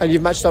 And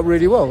you've matched up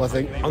really well, I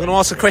think. I'm going to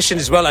ask a question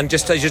as well, and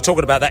just as you're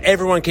talking about that,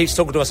 everyone keeps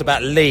talking to us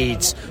about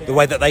Leeds, the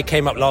way that they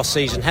came up last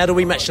season. How do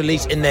we match the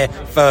Leeds in their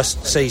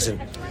first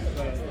season?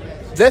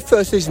 Their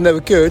first season they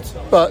were good,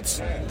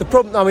 but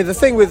the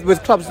thing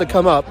with clubs that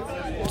come up,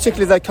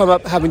 particularly they come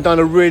up having had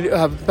a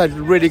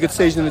really good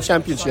season in the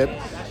Championship,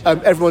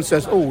 everyone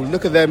says, oh,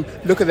 look at them,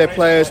 look at their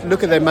players,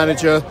 look at their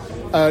manager,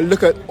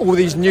 look at all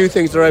these new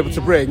things they're able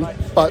to bring,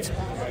 but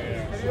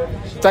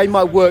they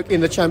might work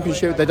in the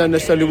Championship, they don't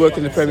necessarily work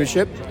in the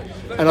Premiership.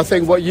 And I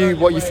think what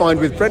you find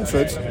with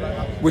Brentford,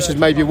 which is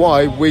maybe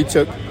why we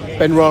took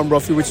Ben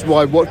Ryan-Roffey, which is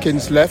why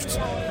Watkins left.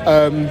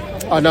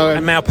 I know.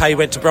 And Maupay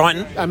went to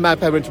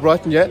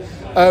Brighton. Yeah.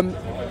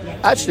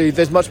 Actually,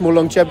 there's much more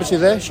longevity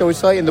there, shall we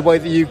say, in the way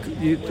that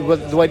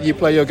you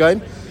play your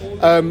game.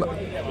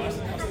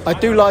 I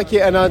do like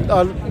it, and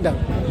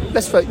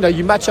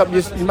you match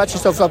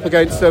yourself up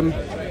against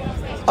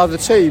other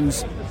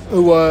teams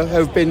who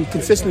have been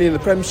consistently in the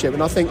Premiership,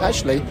 and I think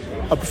actually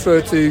I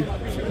prefer to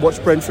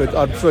watch Brentford.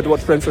 I'd prefer to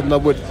watch Brentford than I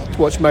would to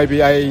watch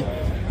maybe a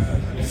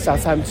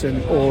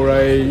Southampton or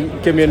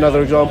give me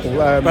another example.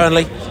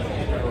 Burnley.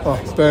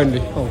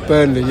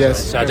 Burnley,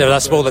 yes. So did I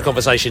spoil the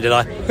conversation, did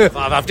I?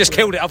 I've just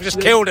killed it.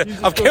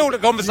 I've killed the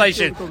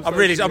conversation. I'm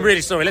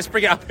really sorry. Let's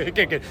bring it up.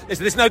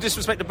 There's no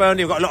disrespect to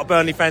Burnley. We've got a lot of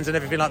Burnley fans and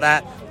everything like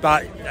that.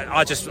 But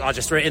I just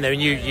threw it in there,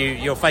 and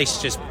your face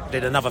just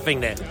did another thing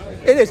there.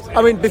 It is.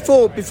 I mean,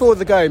 before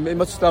the game, I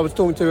was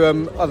talking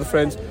to other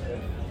friends.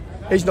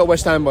 He's not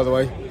West Ham, by the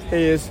way.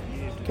 He is.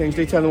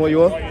 Kingsley, tell them what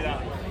you are.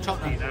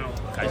 Tottenham.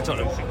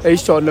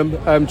 He's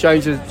Tottenham.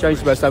 James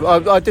is West Ham.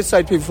 I did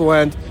say to people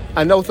beforehand,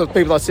 and also the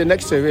people I sit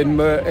next to in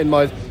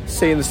my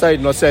seat in the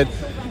stadium, I said,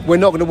 we're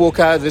not going to walk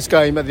out of this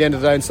game at the end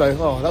of the day and say,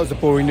 oh, that was a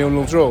boring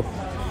 0-0 draw.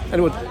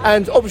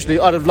 And obviously,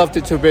 I'd have loved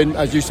it to have been,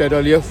 as you said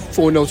earlier,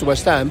 4-0 to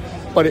West Ham,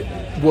 but it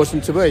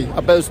wasn't to be.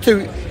 But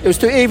it was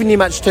two evenly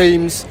matched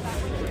teams.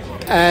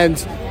 And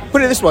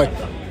put it this way,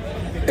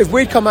 if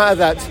we'd come out of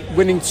that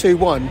winning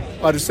 2-1,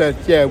 I'd have said,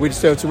 yeah, we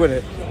deserve to win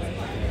it.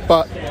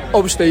 But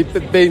obviously,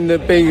 being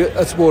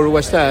a supporter of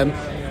West Ham,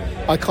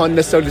 I can't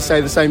necessarily say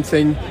the same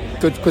thing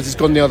because it's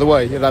gone the other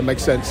way, if that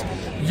makes sense.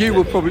 You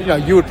would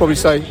probably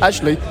say,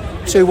 actually,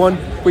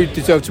 2-1, we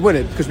deserve to win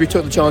it because we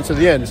took the chance at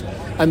the end.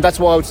 And that's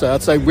what I would say.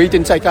 I'd say we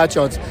didn't take our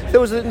chance. There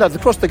was the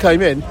cross that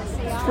came in.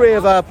 3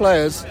 of our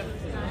players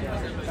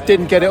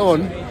didn't get it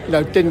on.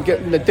 Didn't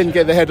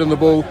get their head on the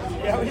ball.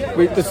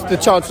 The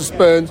chance was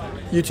spurned.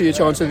 You took your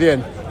chance at the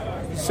end.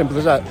 Simple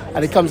as that.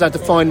 And it comes down to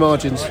fine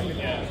margins.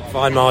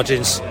 Fine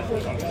margins.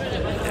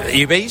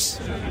 UBs?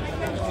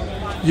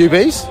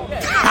 UBs?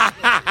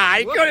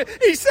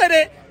 He said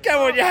it.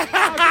 Come on, yeah.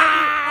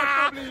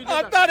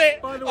 I've done it.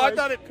 I've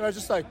done it. Can I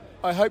just say,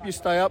 I hope you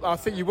stay up. I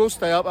think you will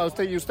stay up. I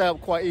think you'll stay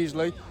up quite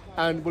easily.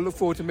 And we'll look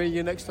forward to meeting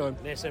you next time.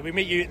 Yeah, so we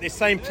meet you at this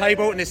same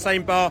table in this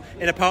same bar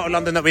in a part of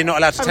London that we're not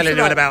allowed to tell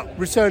anyone about.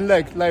 Return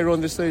leg later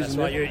on this season.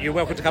 That's right. You're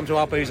welcome to come to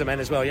our boozer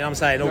men as well. You know what I'm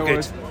saying? All no good.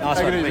 Worries. Nice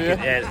Take one. it easy,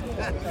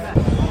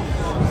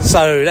 Yeah.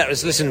 So that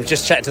was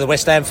just chatting to the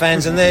West Ham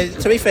fans, and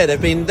to be fair,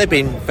 they've been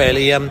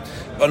fairly,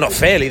 well, not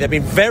fairly. They've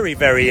been very,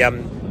 very,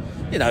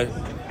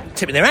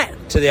 tipping their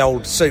hat to the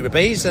old Super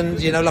Bees,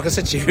 and like I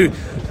said to you,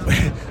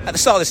 at the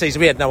start of the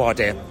season, we had no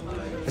idea.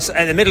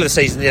 In the middle of the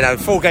season,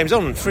 3 games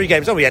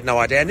on, we had no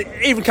idea. And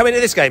even coming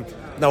into this game,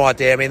 no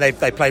idea. I mean, they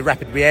played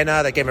Rapid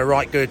Vienna. They gave them a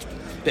right good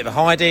bit of a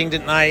hiding,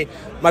 didn't they?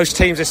 Most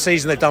teams this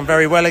season they've done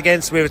very well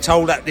against. We were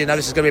told that,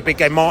 this is going to be a big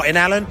game. Martin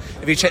Allen,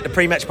 if you check the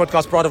pre-match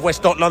podcast, Pride of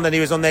West London, he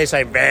was on there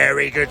saying,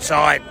 very good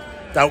side.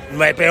 Don't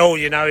Bill,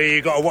 you've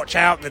got to watch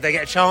out. If they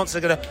get a chance,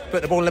 they're going to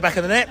put the ball in the back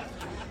of the net.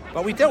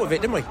 But we dealt with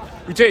it, didn't we?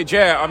 We did,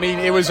 yeah. I mean,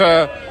 it was,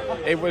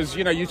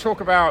 you talk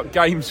about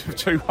games of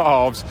 2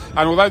 halves,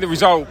 and although the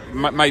result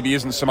maybe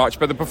isn't so much,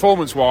 but the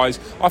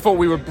performance-wise, I thought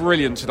we were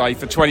brilliant today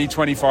for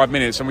 20-25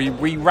 minutes, and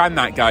we ran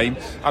that game,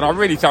 and I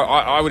really thought,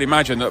 I would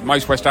imagine that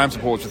most West Ham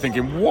supporters were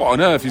thinking, what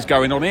on earth is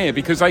going on here?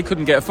 Because they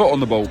couldn't get a foot on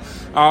the ball.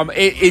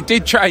 It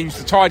did change,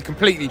 the tide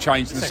completely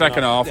changed in the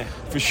second half, yeah.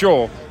 For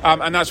sure.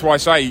 And that's why I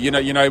say,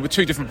 with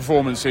 2 different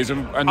performances.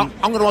 And I'm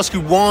going to ask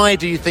you, why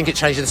do you think it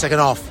changed in the second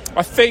half?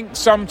 I think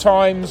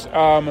sometimes,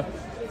 I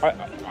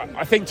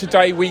think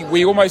today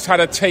we almost had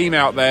a team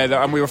out there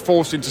and we were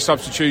forced into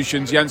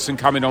substitutions. Jensen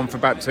coming on for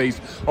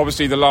Baptiste.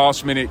 Obviously, the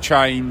last minute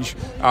change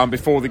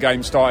before the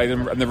game started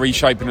and the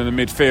reshaping of the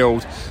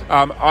midfield.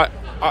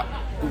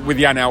 With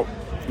Jan out,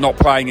 not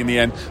playing in the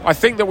end. I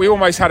think that we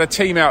almost had a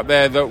team out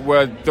there that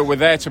were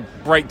there to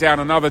break down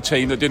another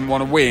team that didn't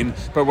want to win,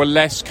 but were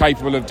less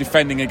capable of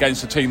defending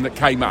against the team that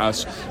came at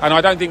us. And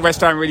I don't think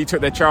West Ham really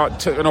took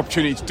an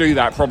opportunity to do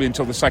that probably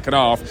until the second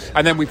half,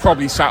 and then we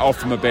probably sat off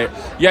them a bit.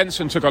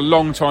 Jensen took a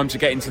long time to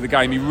get into the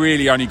game. He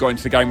really only got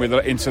into the game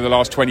into the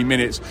last 20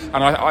 minutes,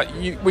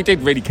 and we did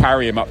really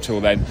carry him up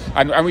till then,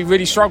 and we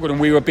really struggled,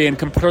 and we were being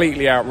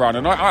completely outrun.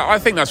 And I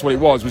think that's what it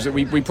was that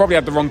we probably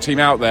had the wrong team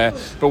out there,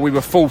 but we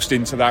were forced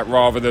into that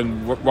rather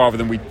than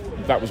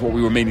that was what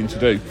we were meaning to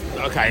do.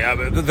 Okay,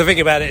 the thing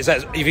about it is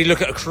that if you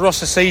look at across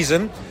the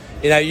season,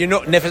 you're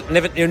never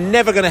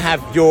going to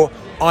have your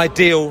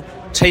ideal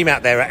team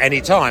out there at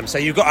any time. So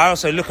you've got to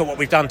also look at what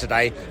we've done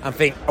today and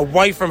think,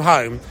 away from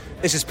home,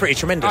 this is pretty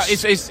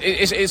tremendous.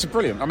 It's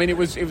brilliant. I mean, it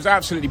was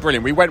absolutely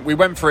brilliant. We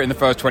went for it in the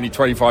first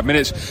 20-25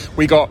 minutes.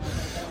 We got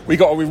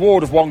a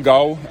reward of 1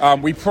 goal.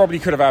 We probably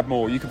could have had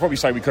more. You could probably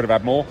say we could have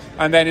had more.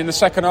 And then in the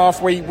second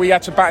half, we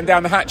had to batten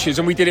down the hatches,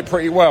 and we did it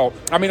pretty well.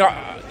 I mean,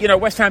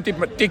 West Ham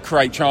did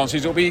create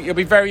chances. It'll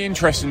be very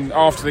interesting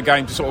after the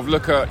game to sort of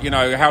look at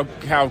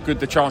how good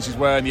the chances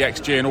were and the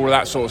XG and all of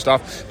that sort of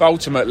stuff. But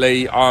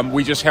ultimately,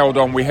 we just held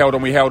on. We held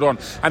on.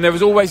 And there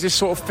was always this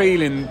sort of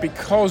feeling,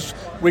 because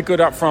we're good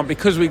up front,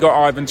 because we got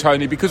Ivan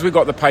Toney, because we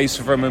got the pace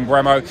from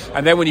Mbremo,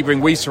 and then when you bring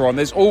Wieser on,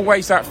 there's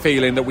always that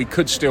feeling that we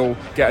could still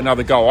get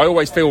another goal. I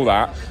always feel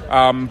that,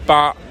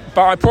 but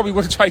I probably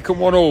would have taken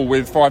 1-1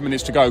 with 5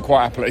 minutes to go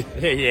quite happily.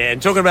 Yeah.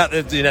 And talking about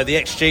the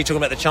XG, talking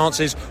about the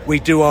chances, we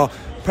do our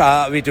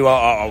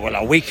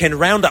weekend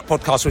roundup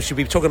podcast, which we'll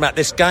be talking about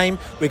this game.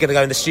 We're going to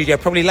go in the studio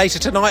probably later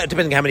tonight,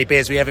 depending on how many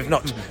beers we have, if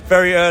not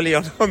very early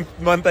on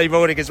Monday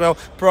morning as well.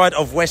 Pride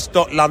of West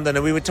London,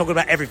 and we were talking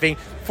about everything.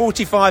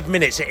 45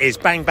 minutes it is,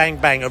 bang, bang,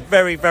 bang. A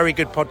very, very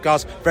good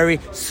podcast, very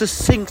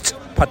succinct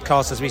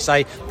podcast, as we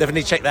say.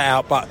 Definitely check that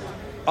out. But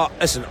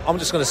listen, I'm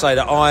just going to say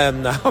that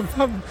I'm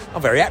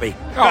very happy.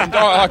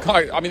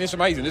 I mean, it's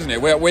amazing, isn't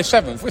it? We're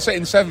seventh. We're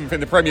sitting 7th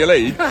in the Premier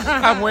League,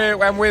 and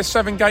we're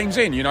 7 games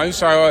in.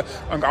 So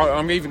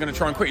I'm even going to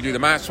try and quickly do the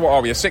maths. What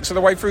are we? A 6th of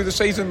the way through the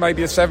season?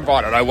 Maybe a 7th?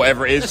 I don't know.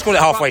 Whatever it is. Let's call it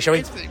halfway, shall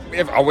we?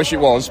 I wish it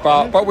was,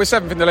 but we're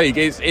 7th in the league.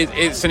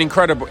 It's an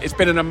incredible. It's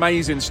been an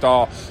amazing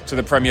start to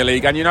the Premier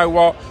League, and you know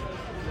what?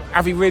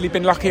 Have we really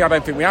been lucky? I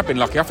don't think we have been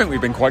lucky. I think we've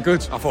been quite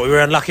good. I thought we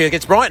were unlucky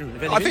against Brighton.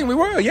 I think we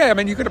were, yeah. I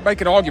mean, you could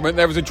make an argument.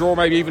 There was a draw,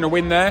 maybe even a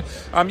win there.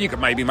 You could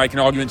maybe make an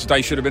argument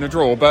today should have been a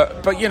draw.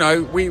 But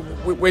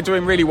we're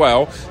doing really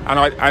well,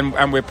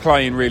 and we're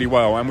playing really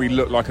well, and we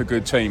look like a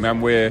good team,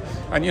 and we're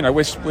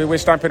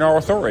stamping our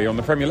authority on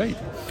the Premier League.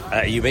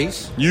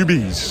 UBs?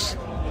 UBs.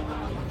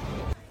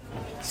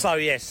 So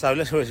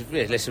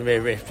listen,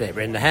 we're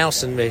in the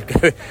house and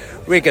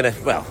we're gonna.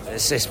 Well,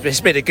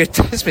 it's been a good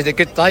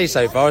day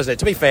so far, isn't it?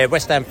 To be fair,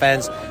 West Ham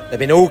fans, they've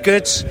been all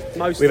good.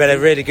 We've had a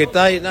really good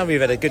day. No,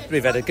 we've had a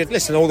good.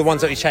 Listen, all the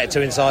ones that we chatted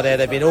to inside there,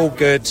 they've been all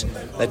good.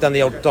 They've done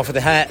the old doff of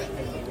the hat,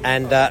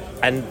 and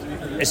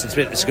it's a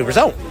good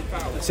result.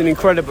 It's an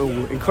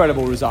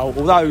incredible result.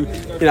 Although,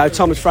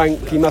 Thomas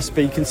Frank, he must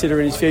be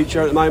considering his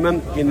future at the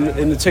moment.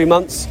 In the 2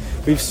 months,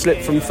 we've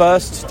slipped from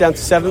first down to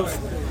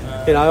seventh.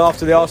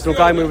 After the Arsenal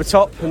game, we were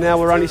top, and now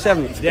we're only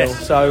seventh.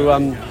 Yes. So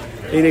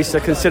he needs to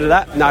consider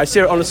that. No,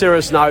 on a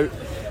serious note,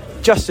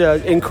 just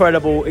an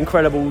incredible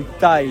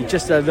day.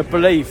 Just the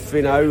belief,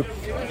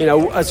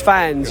 as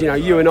fans,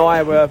 you and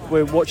I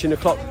were watching the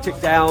clock tick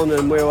down,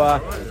 and we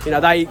were,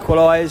 they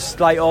equalised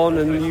late on,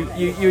 and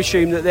you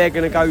assume that they're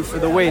going to go for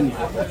the win,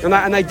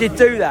 and they did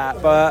do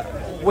that, but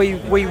we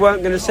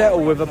weren't going to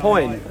settle with a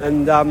point,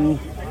 and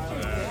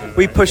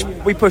we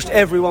pushed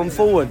everyone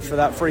forward for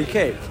that free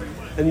kick.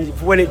 And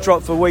when it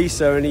dropped for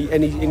Wieser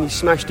and he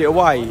smashed it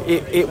away,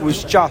 it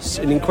was just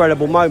an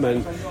incredible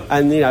moment.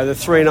 And the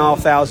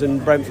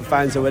 3,500 Brentford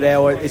fans that were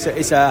there, it's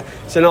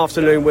an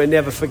afternoon we'll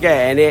never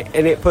forget,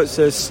 and it puts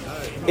us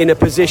in a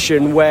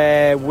position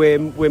where we're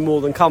more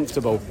than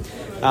comfortable.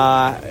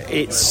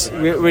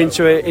 We're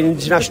into an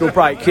international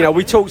break.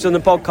 We talked on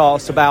the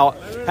podcast about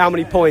how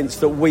many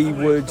points that we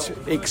would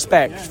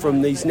expect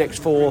from these next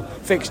 4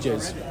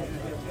 fixtures,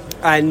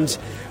 and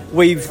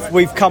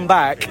we've come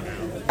back.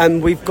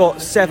 And we've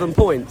got 7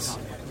 points,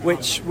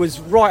 which was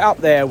right up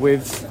there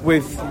with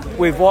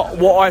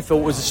what I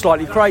thought was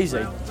slightly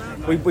crazy.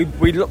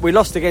 We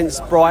lost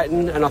against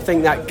Brighton, and I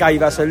think that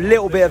gave us a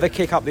little bit of a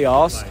kick up the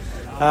arse,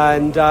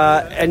 and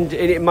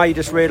it made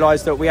us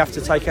realise that we have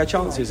to take our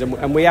chances,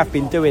 and we have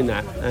been doing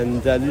that.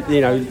 And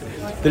the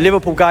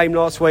Liverpool game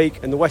last week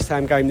and the West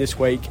Ham game this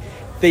week,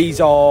 these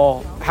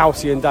are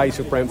halcyon days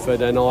for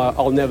Brentford, and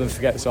I'll never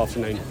forget this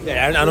afternoon.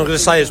 Yeah, and I'm going to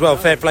say as well,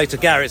 fair play to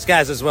Gareth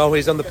Gaz as well.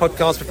 He's on the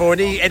podcast before,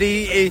 and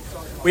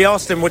we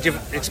asked him what do you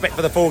expect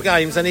for the 4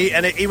 games, and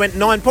he went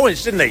 9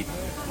 points, didn't he?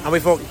 And we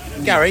thought,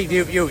 Gary,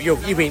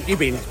 you've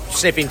been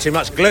sniffing too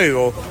much glue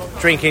or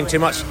drinking too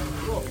much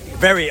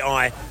very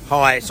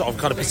high sort of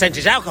kind of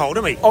percentage alcohol,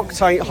 haven't we?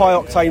 High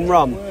octane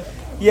rum.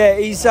 Yeah,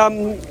 he's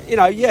but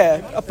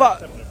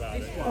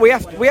we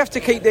have to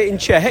keep that in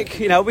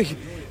check.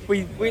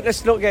 We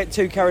let's not get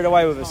too carried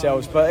away with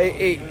ourselves, but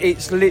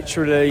it's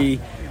literally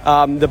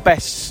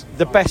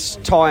the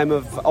best time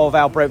of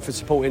our Brentford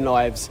supporting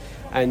lives.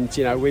 And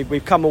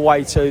we've come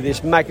away to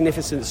this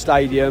magnificent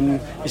stadium.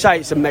 You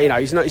say it's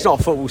it's not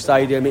a football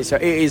stadium. It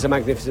is a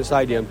magnificent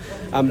stadium.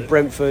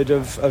 Brentford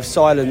have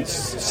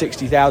silenced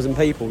 60,000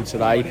 people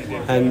today,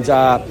 and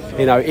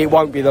it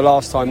won't be the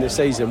last time this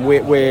season.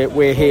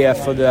 We're here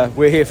for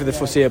the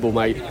foreseeable,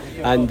 mate.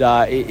 And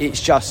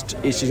it's just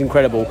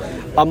incredible.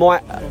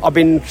 I've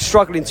been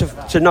struggling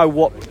to know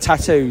what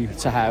tattoo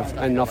to have,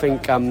 and I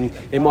think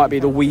it might be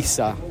the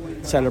Wieser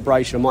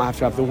celebration. I might have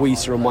to have the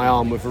Wieser on my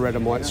arm with a red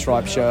and white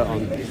striped shirt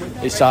on.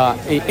 It's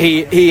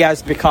he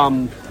has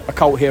become a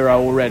cult hero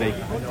already.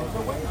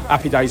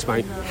 Happy days,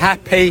 mate.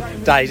 Happy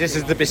days. This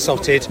is the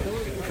Besotted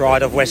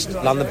Pride of West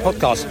London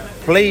podcast.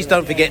 Please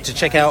don't forget to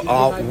check out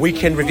our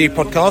weekend review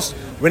podcast.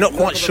 We're not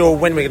quite sure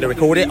when we're going to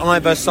record it,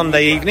 either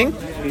Sunday evening,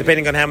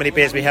 depending on how many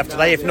beers we have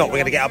today. If not, we're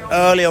going to get up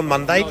early on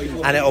Monday,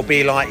 and it'll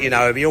be like,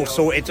 it'll be all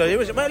sorted.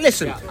 Well,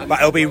 listen, but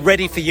it'll be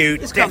ready for you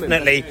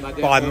definitely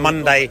by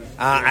Monday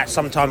at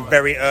some time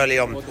very early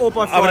on. Or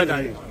by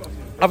Friday.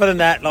 Other than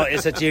that, like I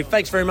said to you,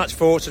 thanks very much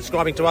for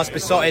subscribing to us,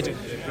 Besotted.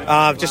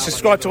 Just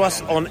subscribe to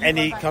us on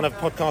any kind of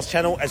podcast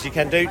channel, as you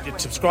can do.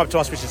 Subscribe to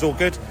us, which is all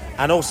good.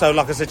 And also,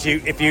 like I said to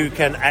you, if you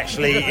can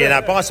actually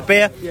buy us a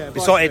beer,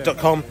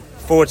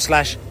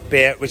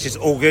 besotted.com/beer, which is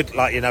all good.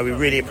 Like, we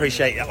really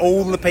appreciate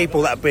all the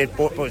people that have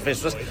bought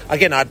this for us.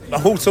 Again, I had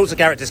all sorts of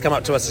characters come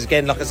up to us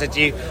again. Like I said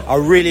to you, I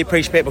really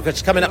appreciate people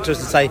just coming up to us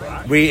and say,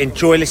 we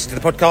enjoy listening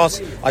to the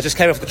podcast. I just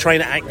came off the train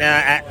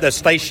at the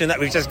station that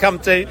we've just come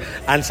to,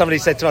 and somebody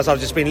said to us, I've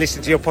just been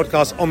listening to your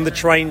podcast on the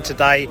train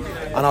today,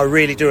 and I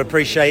really do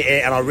appreciate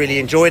it, and I really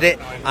enjoyed it.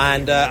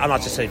 And I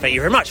just say thank you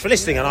very much for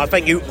listening, and I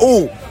thank you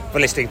all for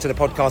listening to the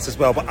podcast as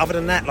well. But other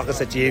than that, like I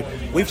said to you,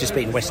 we've just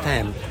beaten West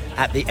Ham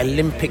at the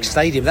Olympic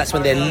Stadium. That's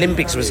when the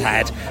Olympics was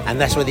had,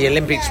 and that's where the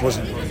Olympics was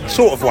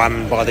sort of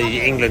won by the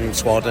England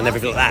squad and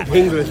everything like that.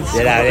 England.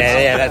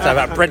 Yeah. That's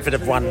about Brentford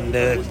have won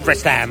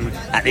West Ham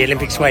at the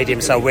Olympic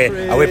Stadium, so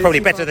we're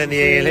probably better than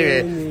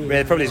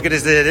we're probably as good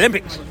as the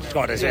Olympic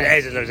squad. It's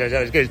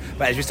good,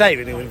 but as we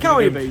say, as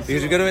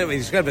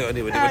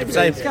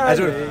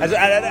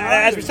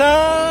we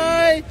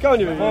say,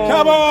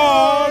 come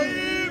on,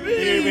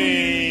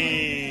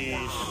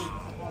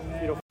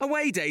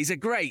 Away days are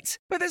great,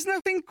 but there's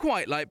nothing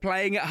quite like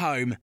playing at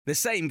home. The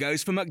same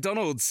goes for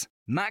McDonald's.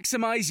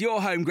 Maximise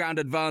your home ground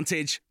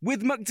advantage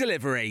with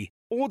McDelivery.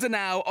 Order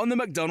now on the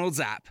McDonald's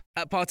app.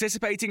 At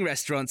participating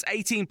restaurants,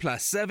 18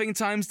 plus serving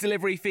times,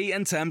 delivery fee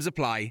and terms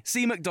apply.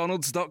 See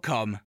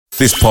mcdonalds.com.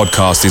 This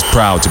podcast is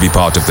proud to be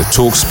part of the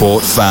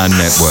TalkSport Fan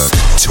Network.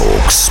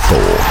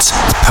 TalkSport.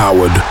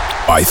 Powered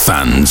by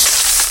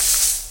fans.